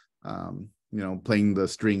 you know, playing the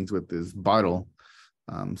strings with his bottle.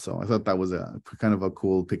 So I thought that was a kind of a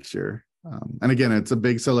cool picture. And again, it's a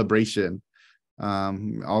big celebration.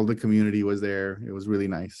 All the community was there. It was really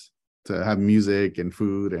nice to have music and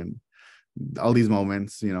food and all these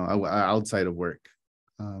moments, you know, outside of work.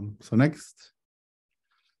 So next.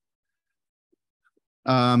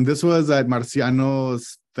 This was at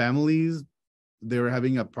Marciano's family's. They were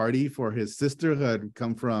having a party for his sister who had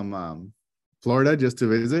come from Florida just to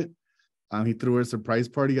visit. He threw a surprise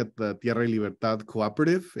party at the Tierra y Libertad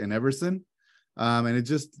Cooperative in Everson. And it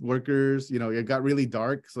just workers, you know, it got really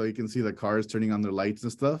dark, so you can see the cars turning on their lights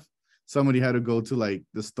and stuff. Somebody had to go to like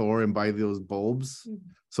the store and buy those bulbs.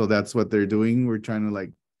 So that's what they're doing. We're trying to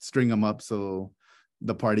like string them up so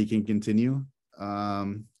the party can continue.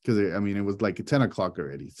 Because I mean, it was like 10 o'clock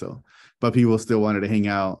already. So, but people still wanted to hang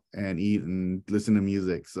out and eat and listen to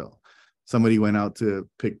music. So somebody went out to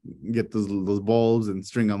get those bulbs and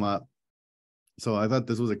string them up. So I thought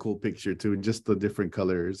this was a cool picture too, just the different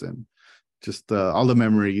colors and just all the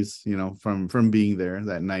memories, you know, from being there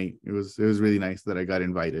that night. It was really nice that I got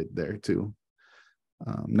invited there too.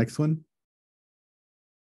 Next one.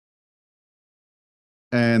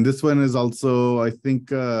 And this one is also, I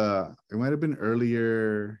think it might have been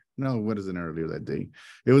earlier. No, what is it earlier that day?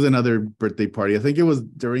 It was another birthday party. I think it was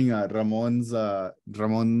during Ramon's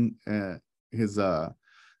his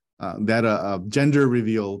gender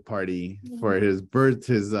reveal party for his birth,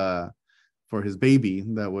 for his baby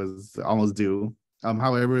that was almost due.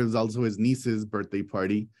 However, it was also his niece's birthday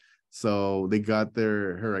party. So they got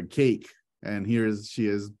her a cake, and she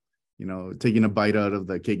is, you know, taking a bite out of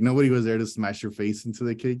the cake. Nobody was there to smash her face into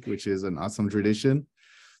the cake, which is an awesome tradition.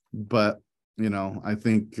 But, you know, I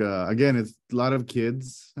think, again, it's a lot of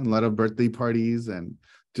kids and a lot of birthday parties, and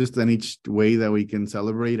just any way that we can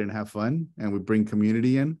celebrate and have fun and we bring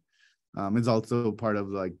community in. It's also part of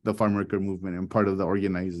like the farm worker movement and part of the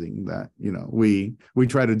organizing that, you know, we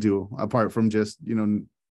try to do, apart from just, you know,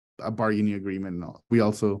 a bargaining agreement and all. We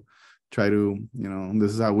also try to, you know,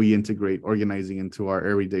 this is how we integrate organizing into our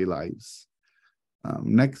everyday lives.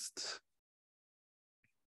 Next.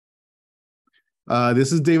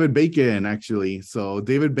 This is David Bacon, actually. So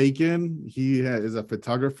David Bacon, is a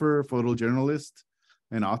photographer, photojournalist,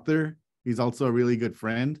 and author. He's also a really good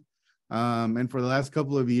friend. And for the last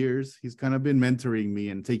couple of years, he's kind of been mentoring me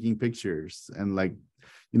and taking pictures and like,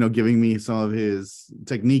 giving me some of his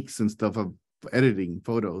techniques and stuff of editing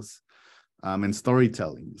photos and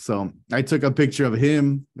storytelling. So I took a picture of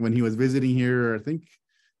him when he was visiting here, I think,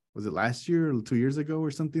 was it last year or 2 years ago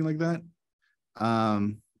or something like that?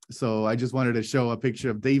 So I just wanted to show a picture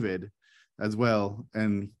of David as well,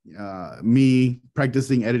 and me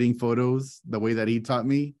practicing editing photos the way that he taught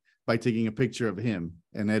me by taking a picture of him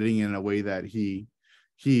and editing in a way that he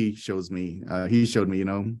showed me. He showed me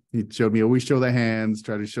always show the hands,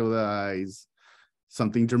 try to show the eyes,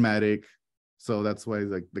 something dramatic. So that's why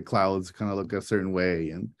like the clouds kind of look a certain way,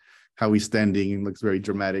 and how he's standing looks very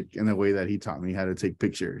dramatic in the way that he taught me how to take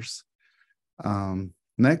pictures.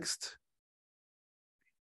 Next.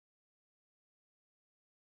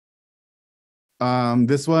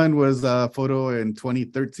 This one was a photo in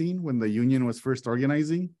 2013 when the union was first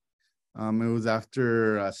organizing. It was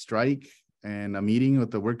after a strike and a meeting with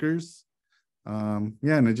the workers. And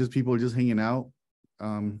it's just people just hanging out.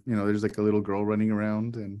 There's like a little girl running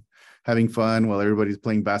around and having fun while everybody's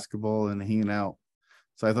playing basketball and hanging out.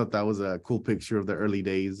 So I thought that was a cool picture of the early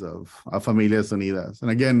days of Familias Unidas. And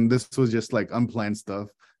again, this was just like unplanned stuff,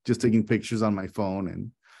 just taking pictures on my phone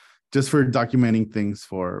and just for documenting things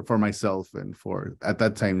for myself and for, at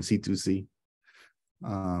that time, C2C.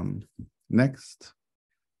 Next.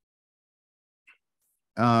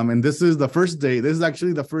 And this is the first day. This is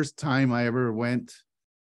actually the first time I ever went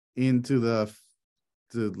into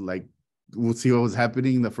we'll see what was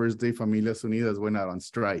happening. The first day Familias Unidas went out on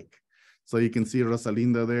strike. So you can see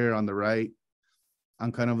Rosalinda there on the right.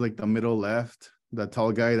 I'm kind of like the middle left. The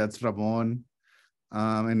tall guy, that's Ramon.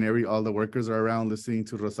 And all the workers are around listening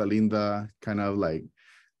to Rosalinda, kind of like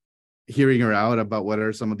hearing her out about what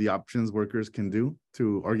are some of the options workers can do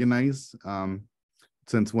to organize.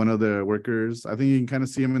 Since one of the workers, I think you can kind of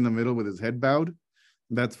see him in the middle with his head bowed.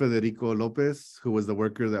 That's Federico Lopez, who was the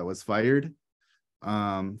worker that was fired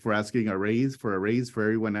for asking a raise for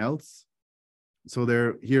everyone else. So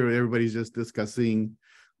everybody's just discussing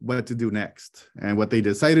what to do next. And what they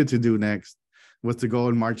decided to do next was to go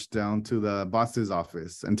and march down to the boss's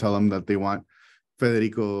office and tell them that they want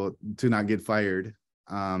Federico to not get fired,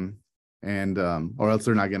 or else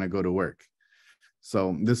they're not going to go to work.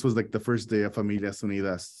 So this was like the first day of Familias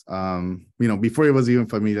Unidas. Before it was even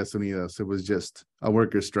Familias Unidas, it was just a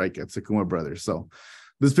worker strike at Sakuma Brothers. So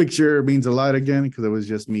this picture means a lot again, because it was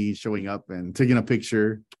just me showing up and taking a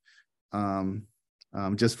picture,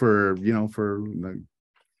 just for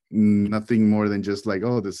nothing more than just like,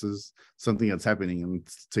 oh, this is something that's happening and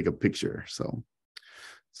let's take a picture. So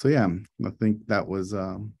yeah, I think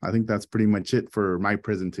that's pretty much it for my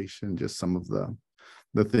presentation. Just some of the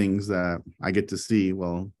things that I get to see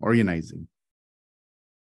while organizing.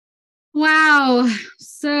 Wow,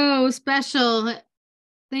 so special.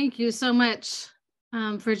 Thank you so much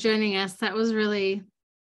for joining us. That was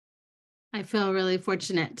I feel really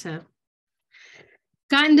fortunate to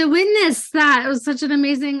gotten to witness that. It was such an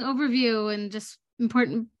amazing overview and just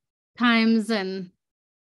important times, and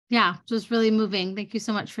yeah, just really moving. Thank you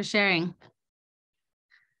so much for sharing.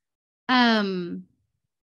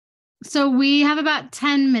 So we have about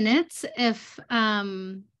 10 minutes. If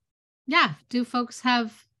do folks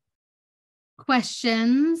have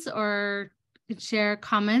questions or could share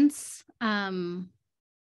comments for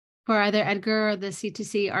either Edgar or the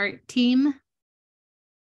C2C art team?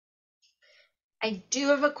 I do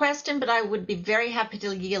have a question, but I would be very happy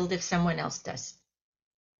to yield if someone else does.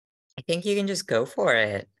 I think you can just go for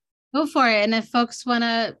it. Go for it. And if folks want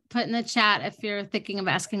to put in the chat, if you're thinking of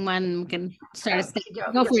asking one, we can start.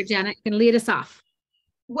 Go for it, Janet. You can lead us off.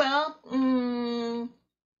 Well,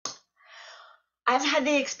 I've had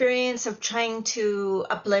the experience of trying to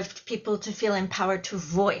uplift people to feel empowered to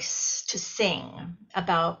voice, to sing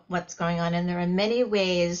about what's going on. And there are many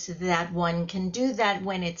ways that one can do that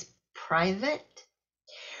when it's private.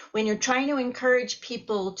 When you're trying to encourage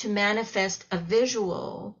people to manifest a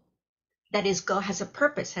visual that has a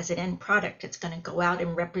purpose, has an end product, it's going to go out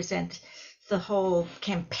and represent the whole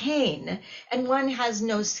campaign, and one has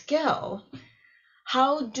no skill,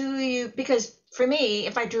 how do you, because for me,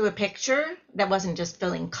 if I drew a picture that wasn't just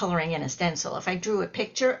coloring in a stencil, if I drew a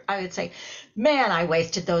picture, I would say, man, I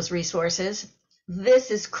wasted those resources.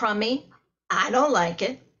 This is crummy. I don't like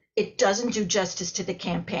it. It doesn't do justice to the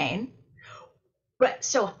campaign. Right.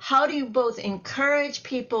 So how do you both encourage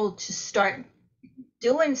people to start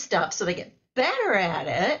doing stuff so they get better at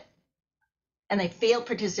it and they feel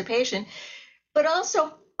participation, but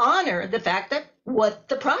also honor the fact that what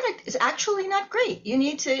the product is actually not great. You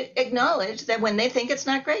need to acknowledge that when they think it's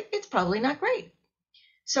not great, it's probably not great.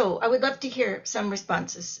 So I would love to hear some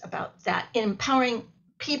responses about that, empowering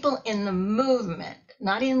people in the movement,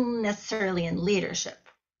 not necessarily in leadership.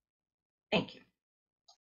 Thank you.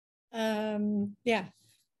 Yeah,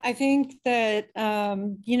 I think that,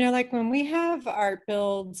 you know, like when we have art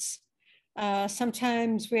builds,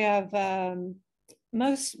 sometimes we have,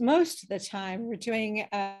 most of the time we're doing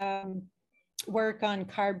work on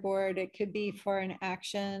cardboard. It could be for an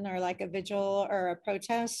action or like a vigil or a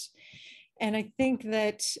protest. And I think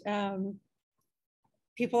that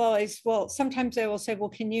people always, well, sometimes they will say, well,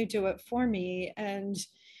 can you do it for me? And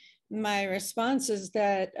my response is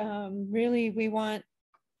that really we want,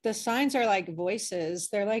 the signs are like voices.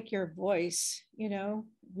 They're like your voice, you know,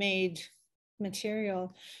 made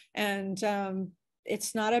material. And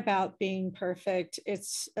it's not about being perfect.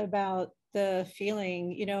 It's about the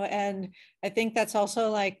feeling, you know, and I think that's also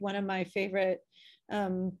like one of my favorite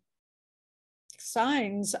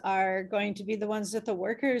signs are going to be the ones that the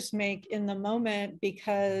workers make in the moment,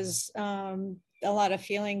 because a lot of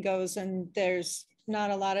feeling goes and there's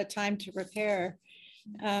not a lot of time to repair.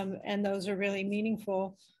 And those are really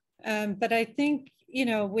meaningful. But I think, you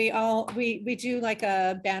know, we do like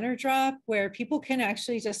a banner drop where people can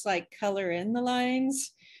actually just like color in the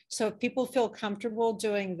lines. So if people feel comfortable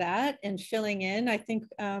doing that and filling in, I think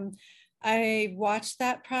I watched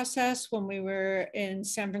that process when we were in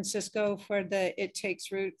San Francisco for the It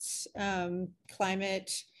Takes Roots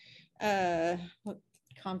climate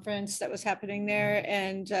conference that was happening there.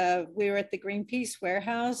 And we were at the Greenpeace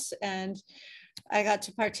warehouse, and I got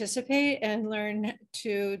to participate and learn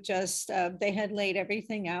to just, they had laid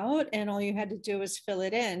everything out and all you had to do was fill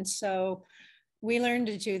it in. So we learned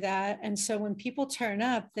to do that. And so when people turn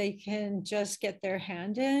up, they can just get their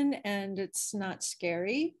hand in and it's not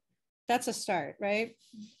scary. That's a start, right?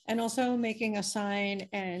 And also making a sign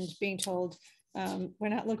and being told, we're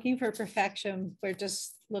not looking for perfection. We're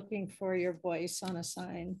just looking for your voice on a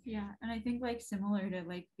sign. Yeah, and I think like similar to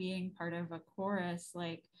like being part of a chorus,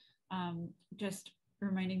 like just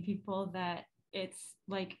reminding people that it's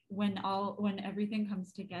like when everything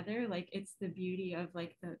comes together, like it's the beauty of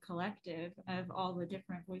like the collective of all the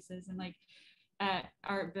different voices. And like at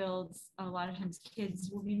art builds, a lot of times kids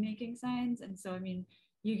will be making signs, and so I mean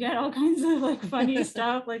you get all kinds of like funny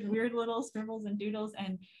stuff, like weird little scribbles and doodles,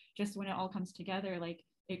 and just when it all comes together, like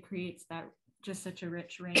it creates that just such a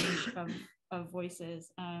rich range of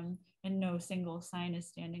voices, and no single sign is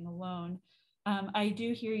standing alone. I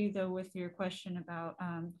do hear you though with your question about,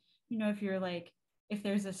 you know, if you're like, if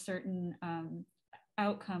there's a certain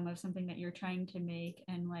outcome of something that you're trying to make,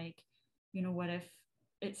 and like, you know, what if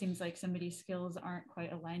it seems like somebody's skills aren't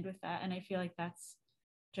quite aligned with that? And I feel like that's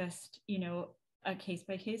just, you know, a case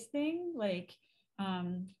by case thing, like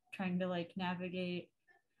trying to like navigate,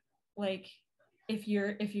 like if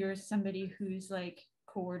you're somebody who's like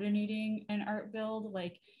coordinating an art build,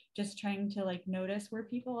 like just trying to like notice where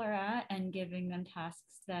people are at and giving them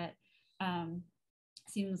tasks that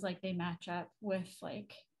seems like they match up with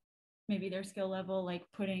like maybe their skill level, like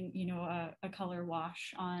putting, you know, a color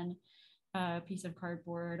wash on a piece of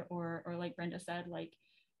cardboard, or like Brenda said, like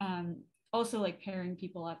also like pairing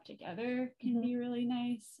people up together can be really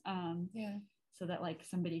nice. Yeah. So that like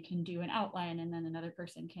somebody can do an outline and then another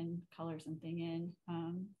person can color something in.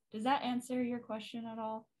 Does that answer your question at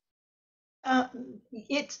all?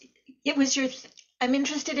 It was I'm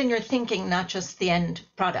interested in your thinking, not just the end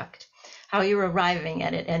product, how you're arriving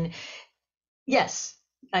at it. And yes,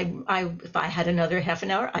 if I had another half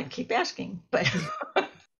an hour, I'd keep asking, but.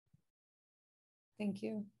 Thank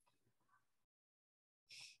you.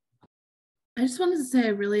 I just wanted to say I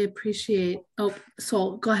really appreciate,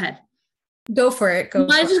 Sol, go ahead. Go for it.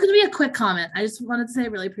 It's just going to be a quick comment. I just wanted to say I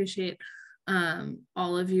really appreciate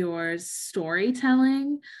all of your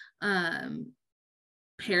storytelling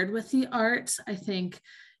paired with the art. I think,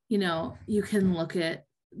 you know, you can look at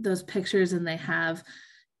those pictures and they have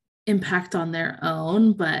impact on their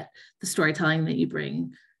own, but the storytelling that you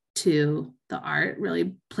bring to the art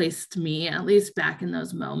really placed me at least back in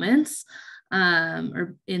those moments,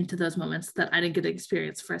 or into those moments that I didn't get to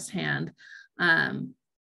experience firsthand.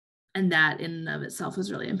 And that in and of itself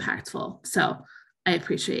was really impactful. So I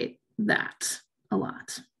appreciate that a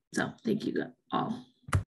lot. So thank you all.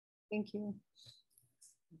 Thank you.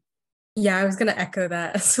 Yeah, I was going to echo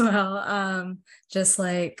that as well. Just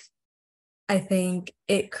like, I think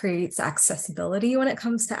it creates accessibility when it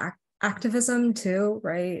comes to activism too,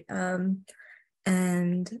 right?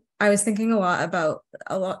 And I was thinking a lot about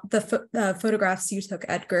the photographs you took,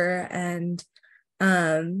 Edgar, and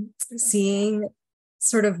seeing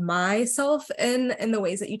sort of myself in the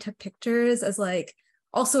ways that you took pictures as like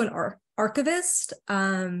also an archivist,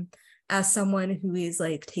 as someone who is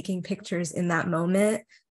like taking pictures in that moment,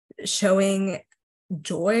 showing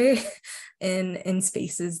joy in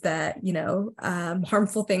spaces that, you know,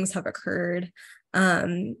 harmful things have occurred,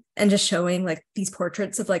 and just showing like these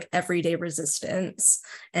portraits of like everyday resistance.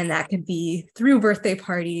 And that could be through birthday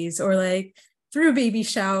parties or like through baby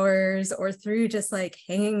showers or through just like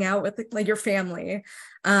hanging out with like your family.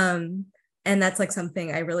 And that's like something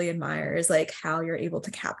I really admire, is like how you're able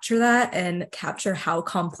to capture that and capture how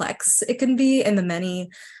complex it can be in the many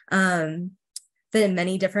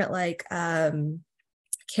different like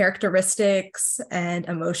characteristics and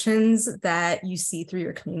emotions that you see through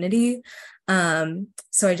your community. So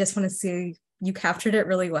I just want to say you captured it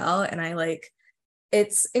really well. And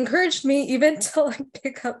it's encouraged me even to like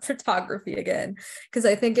pick up photography again. Cause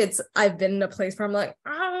I think I've been in a place where I'm like,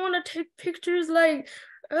 I want to take pictures, like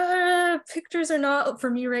pictures are not for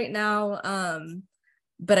me right now.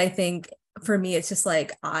 But I think for me, it's just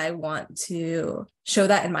like, I want to show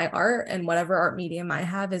that in my art, and whatever art medium I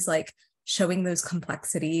have is like showing those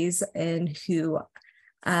complexities in who,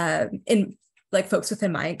 in like folks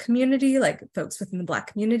within my community, like folks within the Black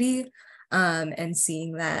community, and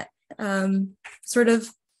seeing that sort of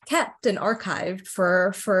kept and archived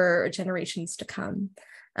for generations to come.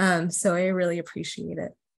 So I really appreciate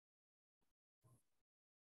it.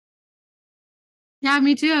 Yeah,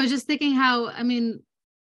 me too. I was just thinking how, I mean,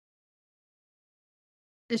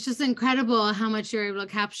 it's just incredible how much you're able to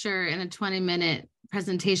capture in a 20-minute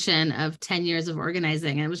presentation of 10 years of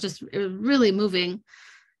organizing. And it was really moving,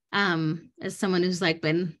 as someone who's like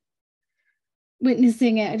been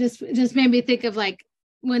witnessing it. It just made me think of like,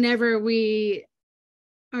 whenever we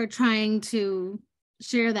are trying to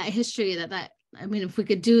share that history, that I mean, if we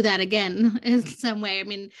could do that again in some way, I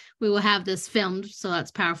mean, we will have this filmed, so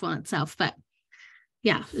that's powerful in itself. But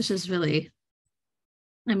yeah, it's just really,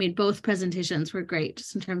 I mean, both presentations were great,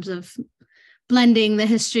 just in terms of blending the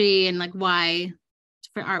history and like why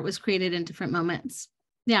different art was created in different moments.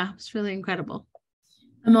 Yeah, it's really incredible.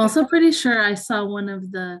 I'm also pretty sure I saw one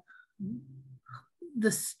of the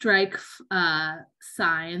strike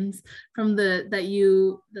signs from that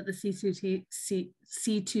the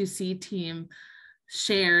C2C team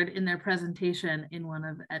shared in their presentation in one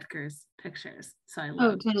of Edgar's pictures. So I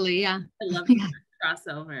love totally, yeah. I love the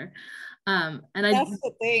crossover. And that's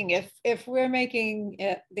the thing. If we're making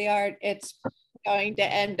the art, it's going to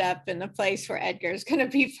end up in the place where Edgar's going to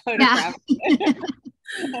be photographed. Yeah.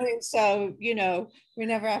 I mean, so, you know, we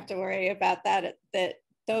never have to worry about that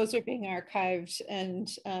those are being archived, and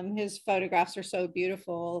his photographs are so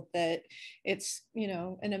beautiful that it's, you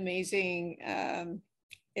know, an amazing,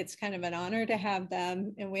 it's kind of an honor to have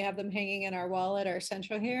them, and we have them hanging in our wall at our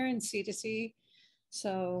central here in C2C.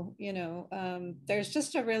 So, you know, there's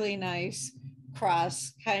just a really nice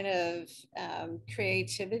cross kind of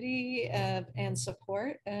creativity and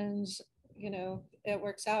support, and, you know, it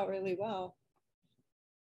works out really well.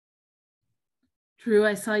 Drew,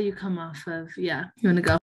 I saw you come off of, yeah, you want to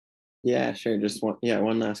go? Yeah, sure. Just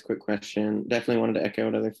one last quick question. Definitely wanted to echo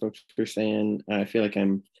what other folks were saying. I feel like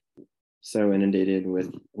I'm so inundated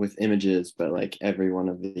with images, but like every one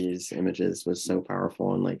of these images was so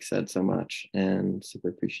powerful and like said so much, and super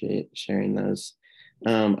appreciate sharing those.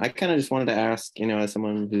 I kind of just wanted to ask, you know, as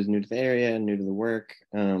someone who's new to the area and new to the work,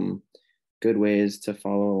 good ways to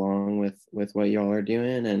follow along with what y'all are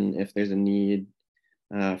doing, and if there's a need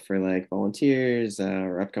for like volunteers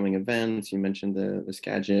or upcoming events. You mentioned the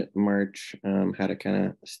Skagit March, how to kind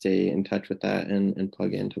of stay in touch with that and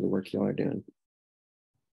plug into the work y'all are doing.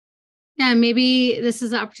 Yeah, maybe this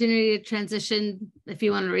is an opportunity to transition, if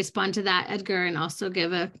you want to respond to that, Edgar, and also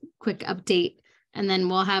give a quick update. And then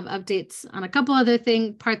we'll have updates on a couple other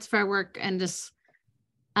parts of our work, and just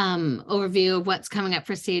overview of what's coming up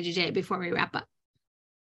for CAGJ before we wrap up.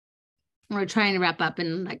 We're trying to wrap up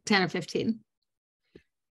in like 10 or 15.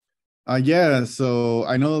 Yeah, so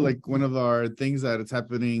I know like one of our things that it's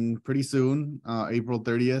happening pretty soon, April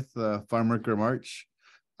 30th, Farm Worker March.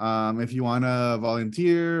 If you want to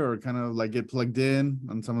volunteer or kind of like get plugged in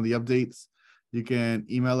on some of the updates, you can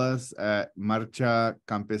email us at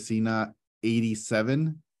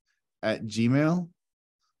marchacampesina87@gmail.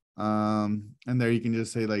 And there you can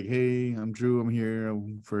just say like, hey, I'm Drew, I'm here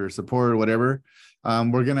for support or whatever.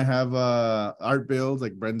 We're going to have art builds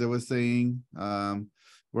like Brenda was saying.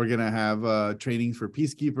 We're going to have trainings for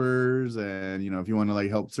peacekeepers, and, you know, if you want to like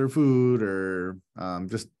help serve food or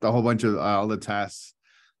just a whole bunch of all the tasks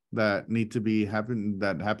that need to happen,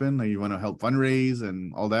 like you want to help fundraise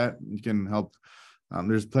and all that, you can help.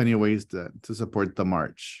 There's plenty of ways to support the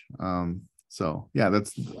march. So yeah,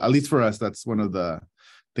 that's, at least for us, that's one of the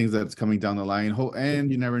things that's coming down the line.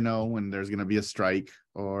 And you never know when there's going to be a strike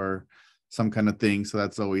or some kind of thing. So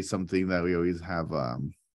that's always something that we always have,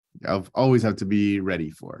 always have to be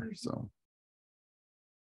ready for. So.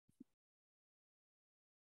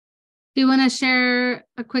 Do you want to share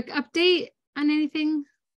a quick update on anything,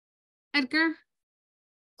 Edgar?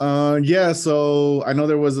 Yeah, so I know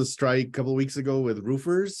there was a strike a couple of weeks ago with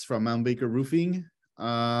roofers from Mount Baker Roofing.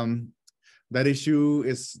 That issue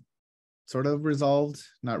is sort of resolved,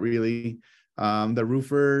 not really. The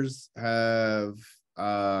roofers have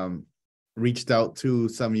reached out to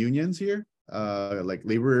some unions here, like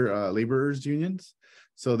laborers unions.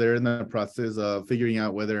 So they're in the process of figuring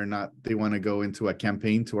out whether or not they want to go into a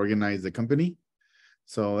campaign to organize the company.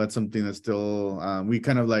 So that's something that's still, we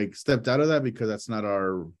kind of like stepped out of that because that's not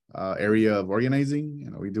our area of organizing.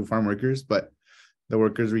 You know, we do farm workers, but the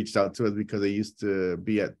workers reached out to us because they used to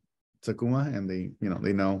be at Takuma, and they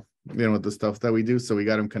know what the stuff that we do. So we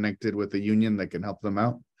got them connected with a union that can help them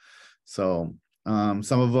out. So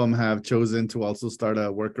some of them have chosen to also start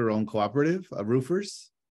a worker-owned cooperative of roofers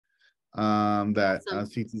that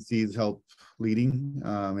CTC help leading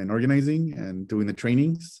and organizing and doing the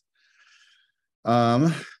trainings.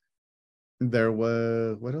 There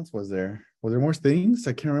was, what else was there? Was there more things?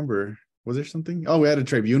 I can't remember. Was there something? Oh, we had a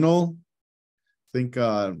tribunal, I think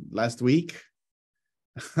last week.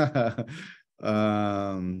 Yeah,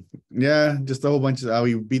 just a whole bunch of,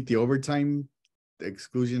 we beat the overtime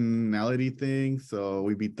exclusionality thing, so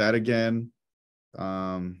we beat that again.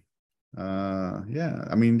 Yeah,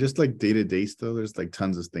 I mean, just like day-to-day stuff, there's like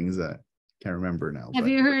tons of things that I can't remember now. Have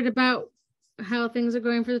you heard about how things are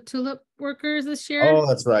going for the tulip workers this year? Oh,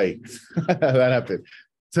 that's right. That happened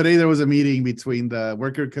today. There was a meeting between the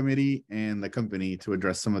worker committee and the company to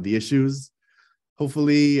address some of the issues.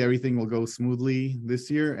 Hopefully everything will go smoothly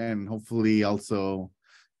this year, and hopefully also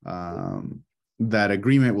that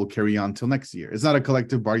agreement will carry on till next year. It's not a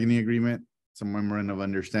collective bargaining agreement, it's a memorandum of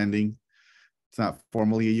understanding. It's not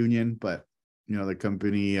formally a union, but the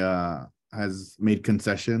company has made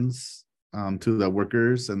concessions to the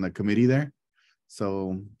workers and the committee there.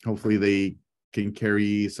 So hopefully they can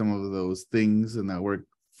carry some of those things and that work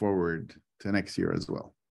forward to next year as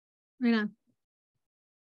well. Right on.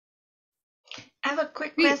 I have a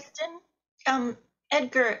quick question.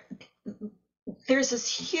 Edgar, there's this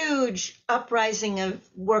huge uprising of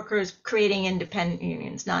workers creating independent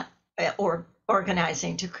unions, or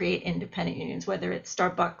organizing to create independent unions, whether it's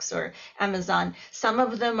Starbucks or Amazon. Some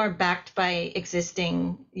of them are backed by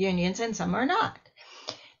existing unions and some are not.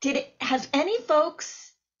 Have any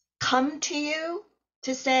folks come to you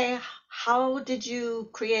to say, how did you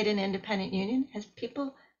create an independent union? Has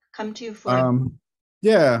people come to you for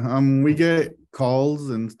Yeah, we get calls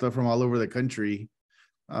and stuff from all over the country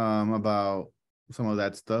about some of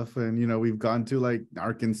that stuff. And, we've gone to like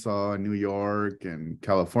Arkansas and New York and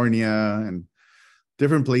California and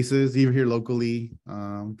different places, even here locally.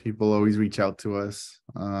 People always reach out to us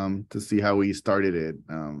to see how we started it,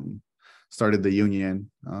 started the union.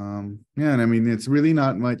 Yeah, and I mean, it's really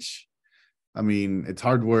not much. I mean, it's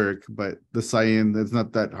hard work, but the science, it's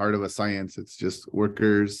not that hard of a science. It's just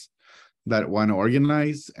workers that want to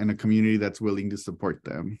organize and a community that's willing to support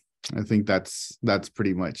them. I think that's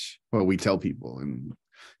pretty much what we tell people. And,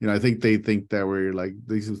 I think they think that we're like,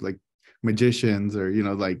 these is like magicians or,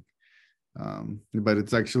 but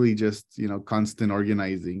it's actually just, constant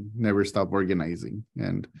organizing, never stop organizing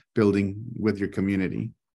and building with your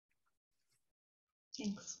community.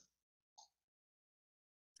 Thanks.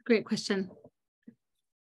 Great question.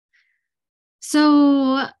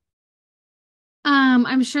 So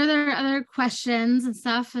I'm sure there are other questions and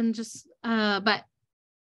stuff, and but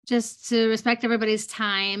just to respect everybody's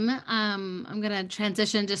time, I'm going to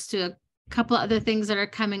transition just to a couple other things that are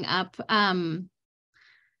coming up.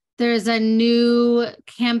 There's a new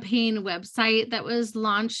campaign website that was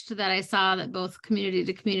launched that I saw that both Community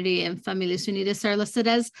to Community and Familias Unidas are listed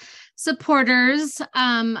as supporters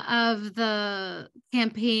of the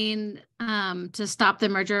campaign to stop the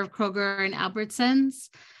merger of Kroger and Albertsons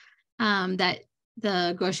that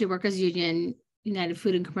the Grocery Workers Union, United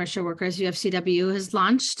Food and Commercial Workers, UFCW, has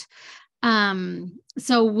launched.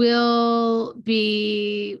 So we'll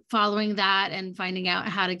be following that and finding out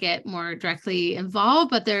how to get more directly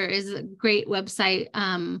involved, but there is a great website.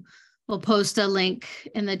 We'll post a link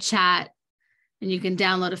in the chat and you can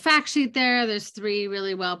download a fact sheet there. There's 3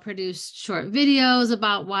 really well-produced short videos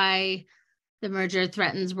about why the merger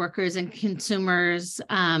threatens workers and consumers,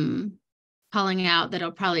 calling out that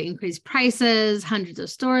it'll probably increase prices. Hundreds of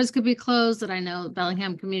stores could be closed, that I know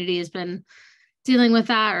Bellingham community has been dealing with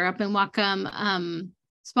that, or up in Whatcom.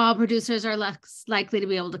 small producers are less likely to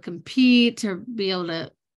be able to compete or be able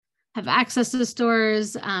to have access to the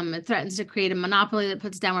stores. It threatens to create a monopoly that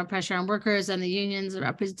puts downward pressure on workers and the unions that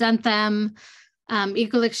represent them.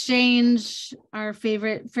 Equal Exchange, our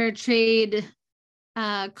favorite fair trade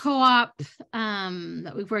co-op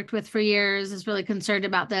that we've worked with for years, is really concerned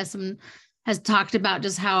about this and has talked about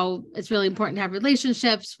just how it's really important to have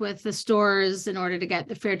relationships with the stores in order to get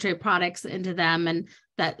the fair trade products into them, and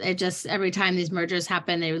that it just every time these mergers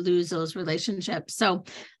happen, they lose those relationships. So a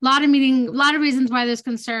lot of reasons why there's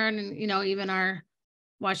concern, and even our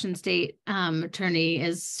Washington State attorney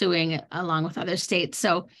is suing along with other states.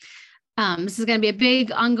 So this is going to be a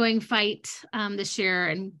big ongoing fight this year,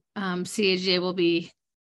 and CAGA will be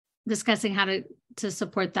discussing how to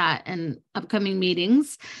support that in upcoming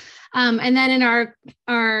meetings. And then in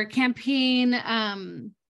our campaign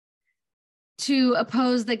to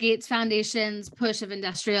oppose the Gates Foundation's push of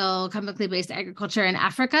industrial, chemically based agriculture in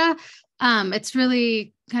Africa, it's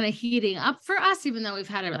really kind of heating up for us, even though we've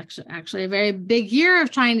had actually a very big year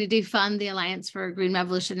of trying to defund the Alliance for Green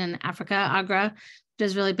Revolution in Africa, AGRA, which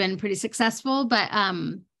has really been pretty successful. But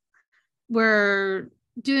we're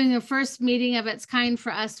doing a first meeting of its kind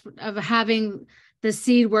for us of having the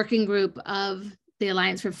seed working group of the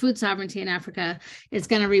Alliance for Food Sovereignty in Africa is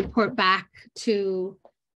going to report back to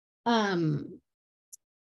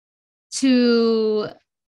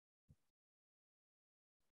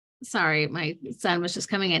sorry, my son was just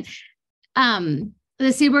coming in.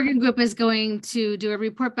 The seed working group is going to do a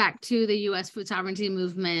report back to the U.S. food sovereignty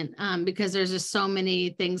movement because there's just so many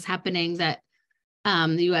things happening that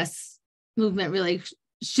the U.S. movement really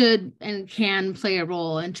should and can play a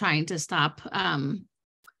role in trying to stop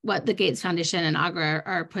what the Gates Foundation and AGRA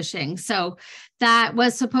are pushing. So that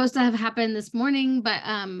was supposed to have happened this morning, but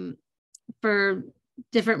for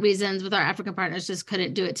different reasons with our African partners, just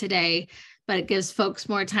couldn't do it today. But it gives folks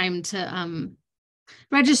more time to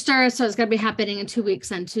register. So it's going to be happening in 2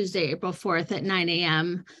 weeks on Tuesday, April 4th at 9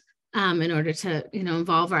 a.m. In order to,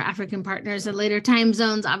 involve our African partners in later time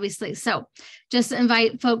zones, obviously. So just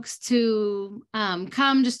invite folks to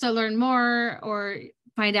come just to learn more or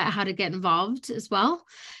find out how to get involved as well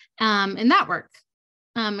in that work.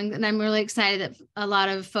 And I'm really excited that a lot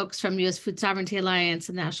of folks from U.S. Food Sovereignty Alliance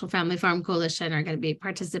and National Family Farm Coalition are going to be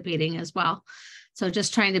participating as well. So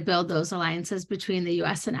just trying to build those alliances between the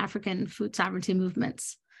U.S. and African food sovereignty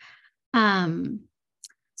movements.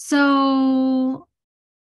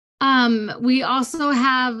 We also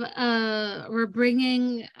have, we're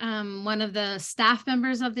bringing one of the staff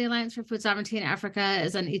members of the Alliance for Food Sovereignty in Africa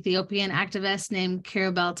is an Ethiopian activist named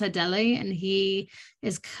Kiribel Tadele, and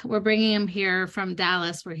we're bringing him here from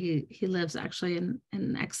Dallas, where he lives actually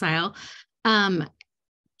in exile.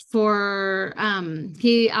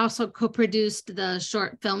 He also co-produced the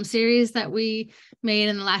short film series that we made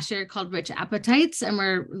in the last year called Rich Appetites, and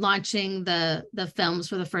we're launching the films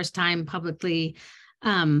for the first time publicly.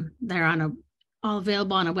 They're all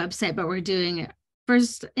available on a website, but we're doing a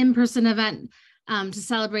first in-person event to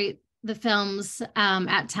celebrate the films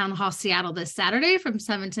at Town Hall Seattle this Saturday from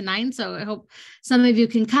 7 to 9. So I hope some of you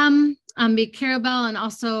can come. Be Kiribel, and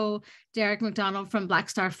also Derek McDonald from Black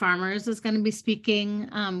Star Farmers is going to be speaking.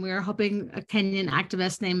 We were hoping a Kenyan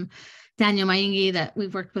activist named Daniel Maingi that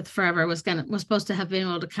we've worked with forever was supposed to have been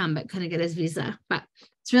able to come, but couldn't get his visa. But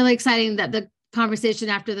it's really exciting that the conversation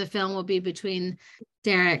after the film will be between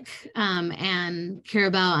Derek and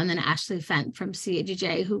Kiribel, and then Ashley Fent from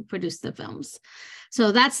CAGJ, who produced the films.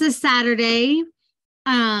 So that's this Saturday.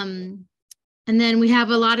 And then we have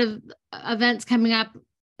a lot of events coming up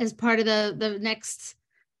as part of the next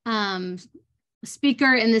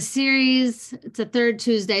speaker in the series. It's the third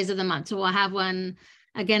Tuesdays of the month. So we'll have one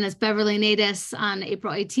again as Beverly Natus on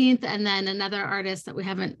April 18th, and then another artist that we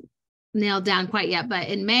haven't nailed down quite yet, but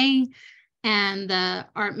in May. And the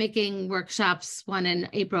art making workshops, one in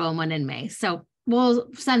April and one in May. So we'll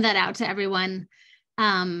send that out to everyone.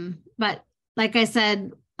 But like I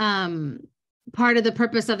said, part of the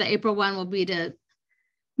purpose of the April one will be to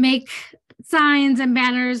make signs and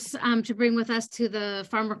banners to bring with us to the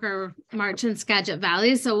Farm Worker March in Skagit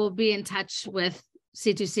Valley. So we'll be in touch with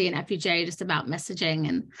C2C and FUJ just about messaging,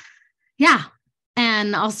 and yeah.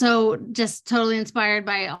 And also just totally inspired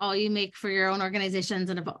by all you make for your own organizations,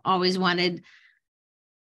 and have always wanted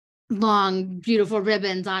long, beautiful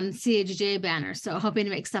ribbons on CAGJ banners. So hoping to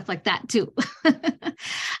make stuff like that too.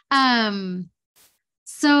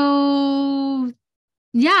 So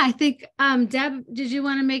yeah, I think, Deb, did you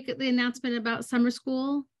want to make the announcement about summer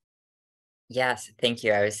school? Yes, thank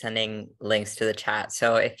you. I was sending links to the chat.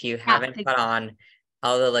 So if you haven't put on,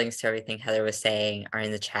 all the links to everything Heather was saying are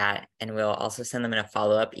in the chat, and we'll also send them in a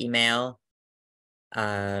follow-up email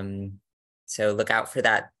So look out for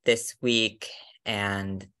that this week,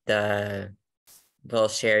 and we'll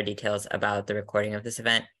share details about the recording of this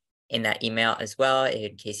event in that email as well,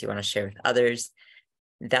 in case you want to share with others.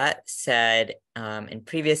 That said, in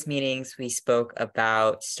previous meetings, we spoke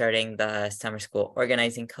about starting the Summer School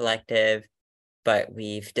Organizing Collective, but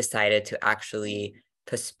we've decided to actually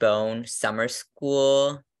postpone summer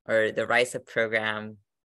school, or the RISA program,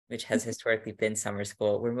 which has historically been summer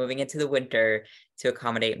school. We're moving into the winter to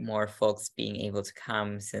accommodate more folks being able to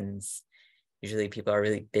come, since usually people are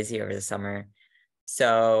really busy over the summer.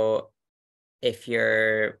 So if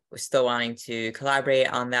you're still wanting to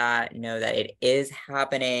collaborate on that, know that it is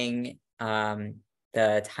happening. The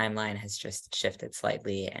timeline has just shifted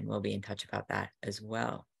slightly, and we'll be in touch about that as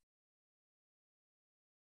well.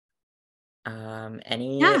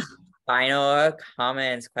 Any final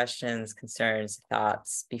comments, questions, concerns,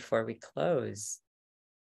 thoughts before we close?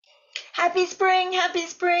 Happy spring, happy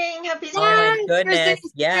spring, happy spring. Oh my goodness,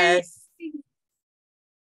 yes.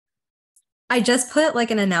 I just put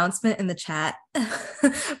like an announcement in the chat,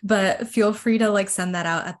 but feel free to like send that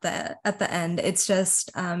out at the end. It's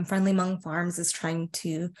just Friendly Hmong Farms is trying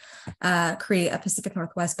to create a Pacific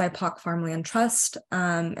Northwest BIPOC farmland trust,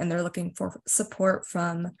 and they're looking for support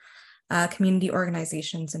from community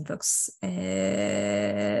organizations and folks,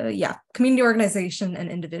 community organization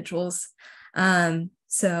and individuals.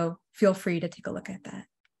 So feel free to take a look at that.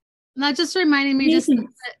 That just reminded me, just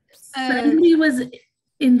Friendly was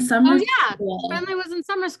in summer school. Friendly was in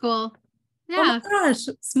summer school. Yeah. Oh my gosh,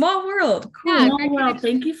 small world. Cool. Yeah, small world.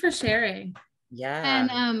 Thank you for sharing. Yeah.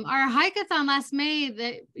 And our hike-a-thon last May,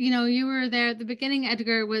 that you were there at the beginning,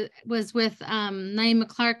 Edgar, was with Naima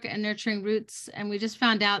Clark and Nurturing Roots, and we just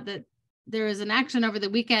found out that there was an action over the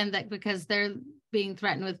weekend that because they're being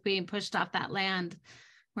threatened with being pushed off that land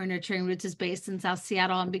where Nurturing Roots is based in South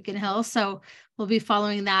Seattle on Beacon Hill. So we'll be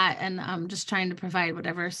following that and just trying to provide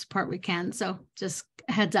whatever support we can. So just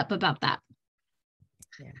a heads up about that.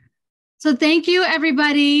 Yeah. So thank you,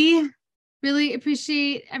 everybody. Really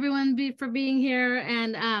appreciate everyone for being here.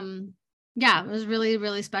 And it was really,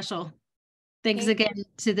 really special. Thanks again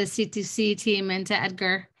to the C2C team and to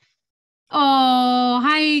Edgar. Oh,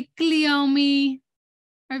 hi, Cleomi,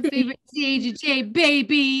 our favorite CAGJ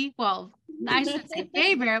baby. Well, I should say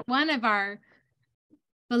favorite. One of our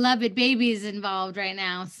beloved babies involved right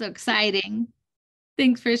now. So exciting.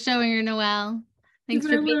 Thanks for showing her, Noelle. Thanks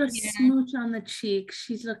for being here. Smooch on the cheek.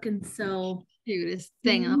 She's looking so cutest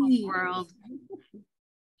thing in the whole world.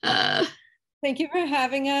 Thank you for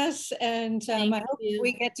having us. And I hope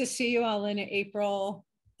we get to see you all in April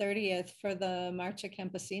 30th for the Marcha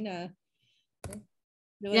Campesina.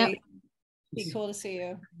 Really be cool to see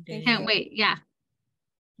you. Can't wait. Yeah.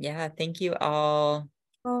 Yeah. Thank you all.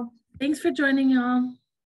 Thanks for joining, y'all.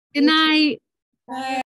 Good night. Bye.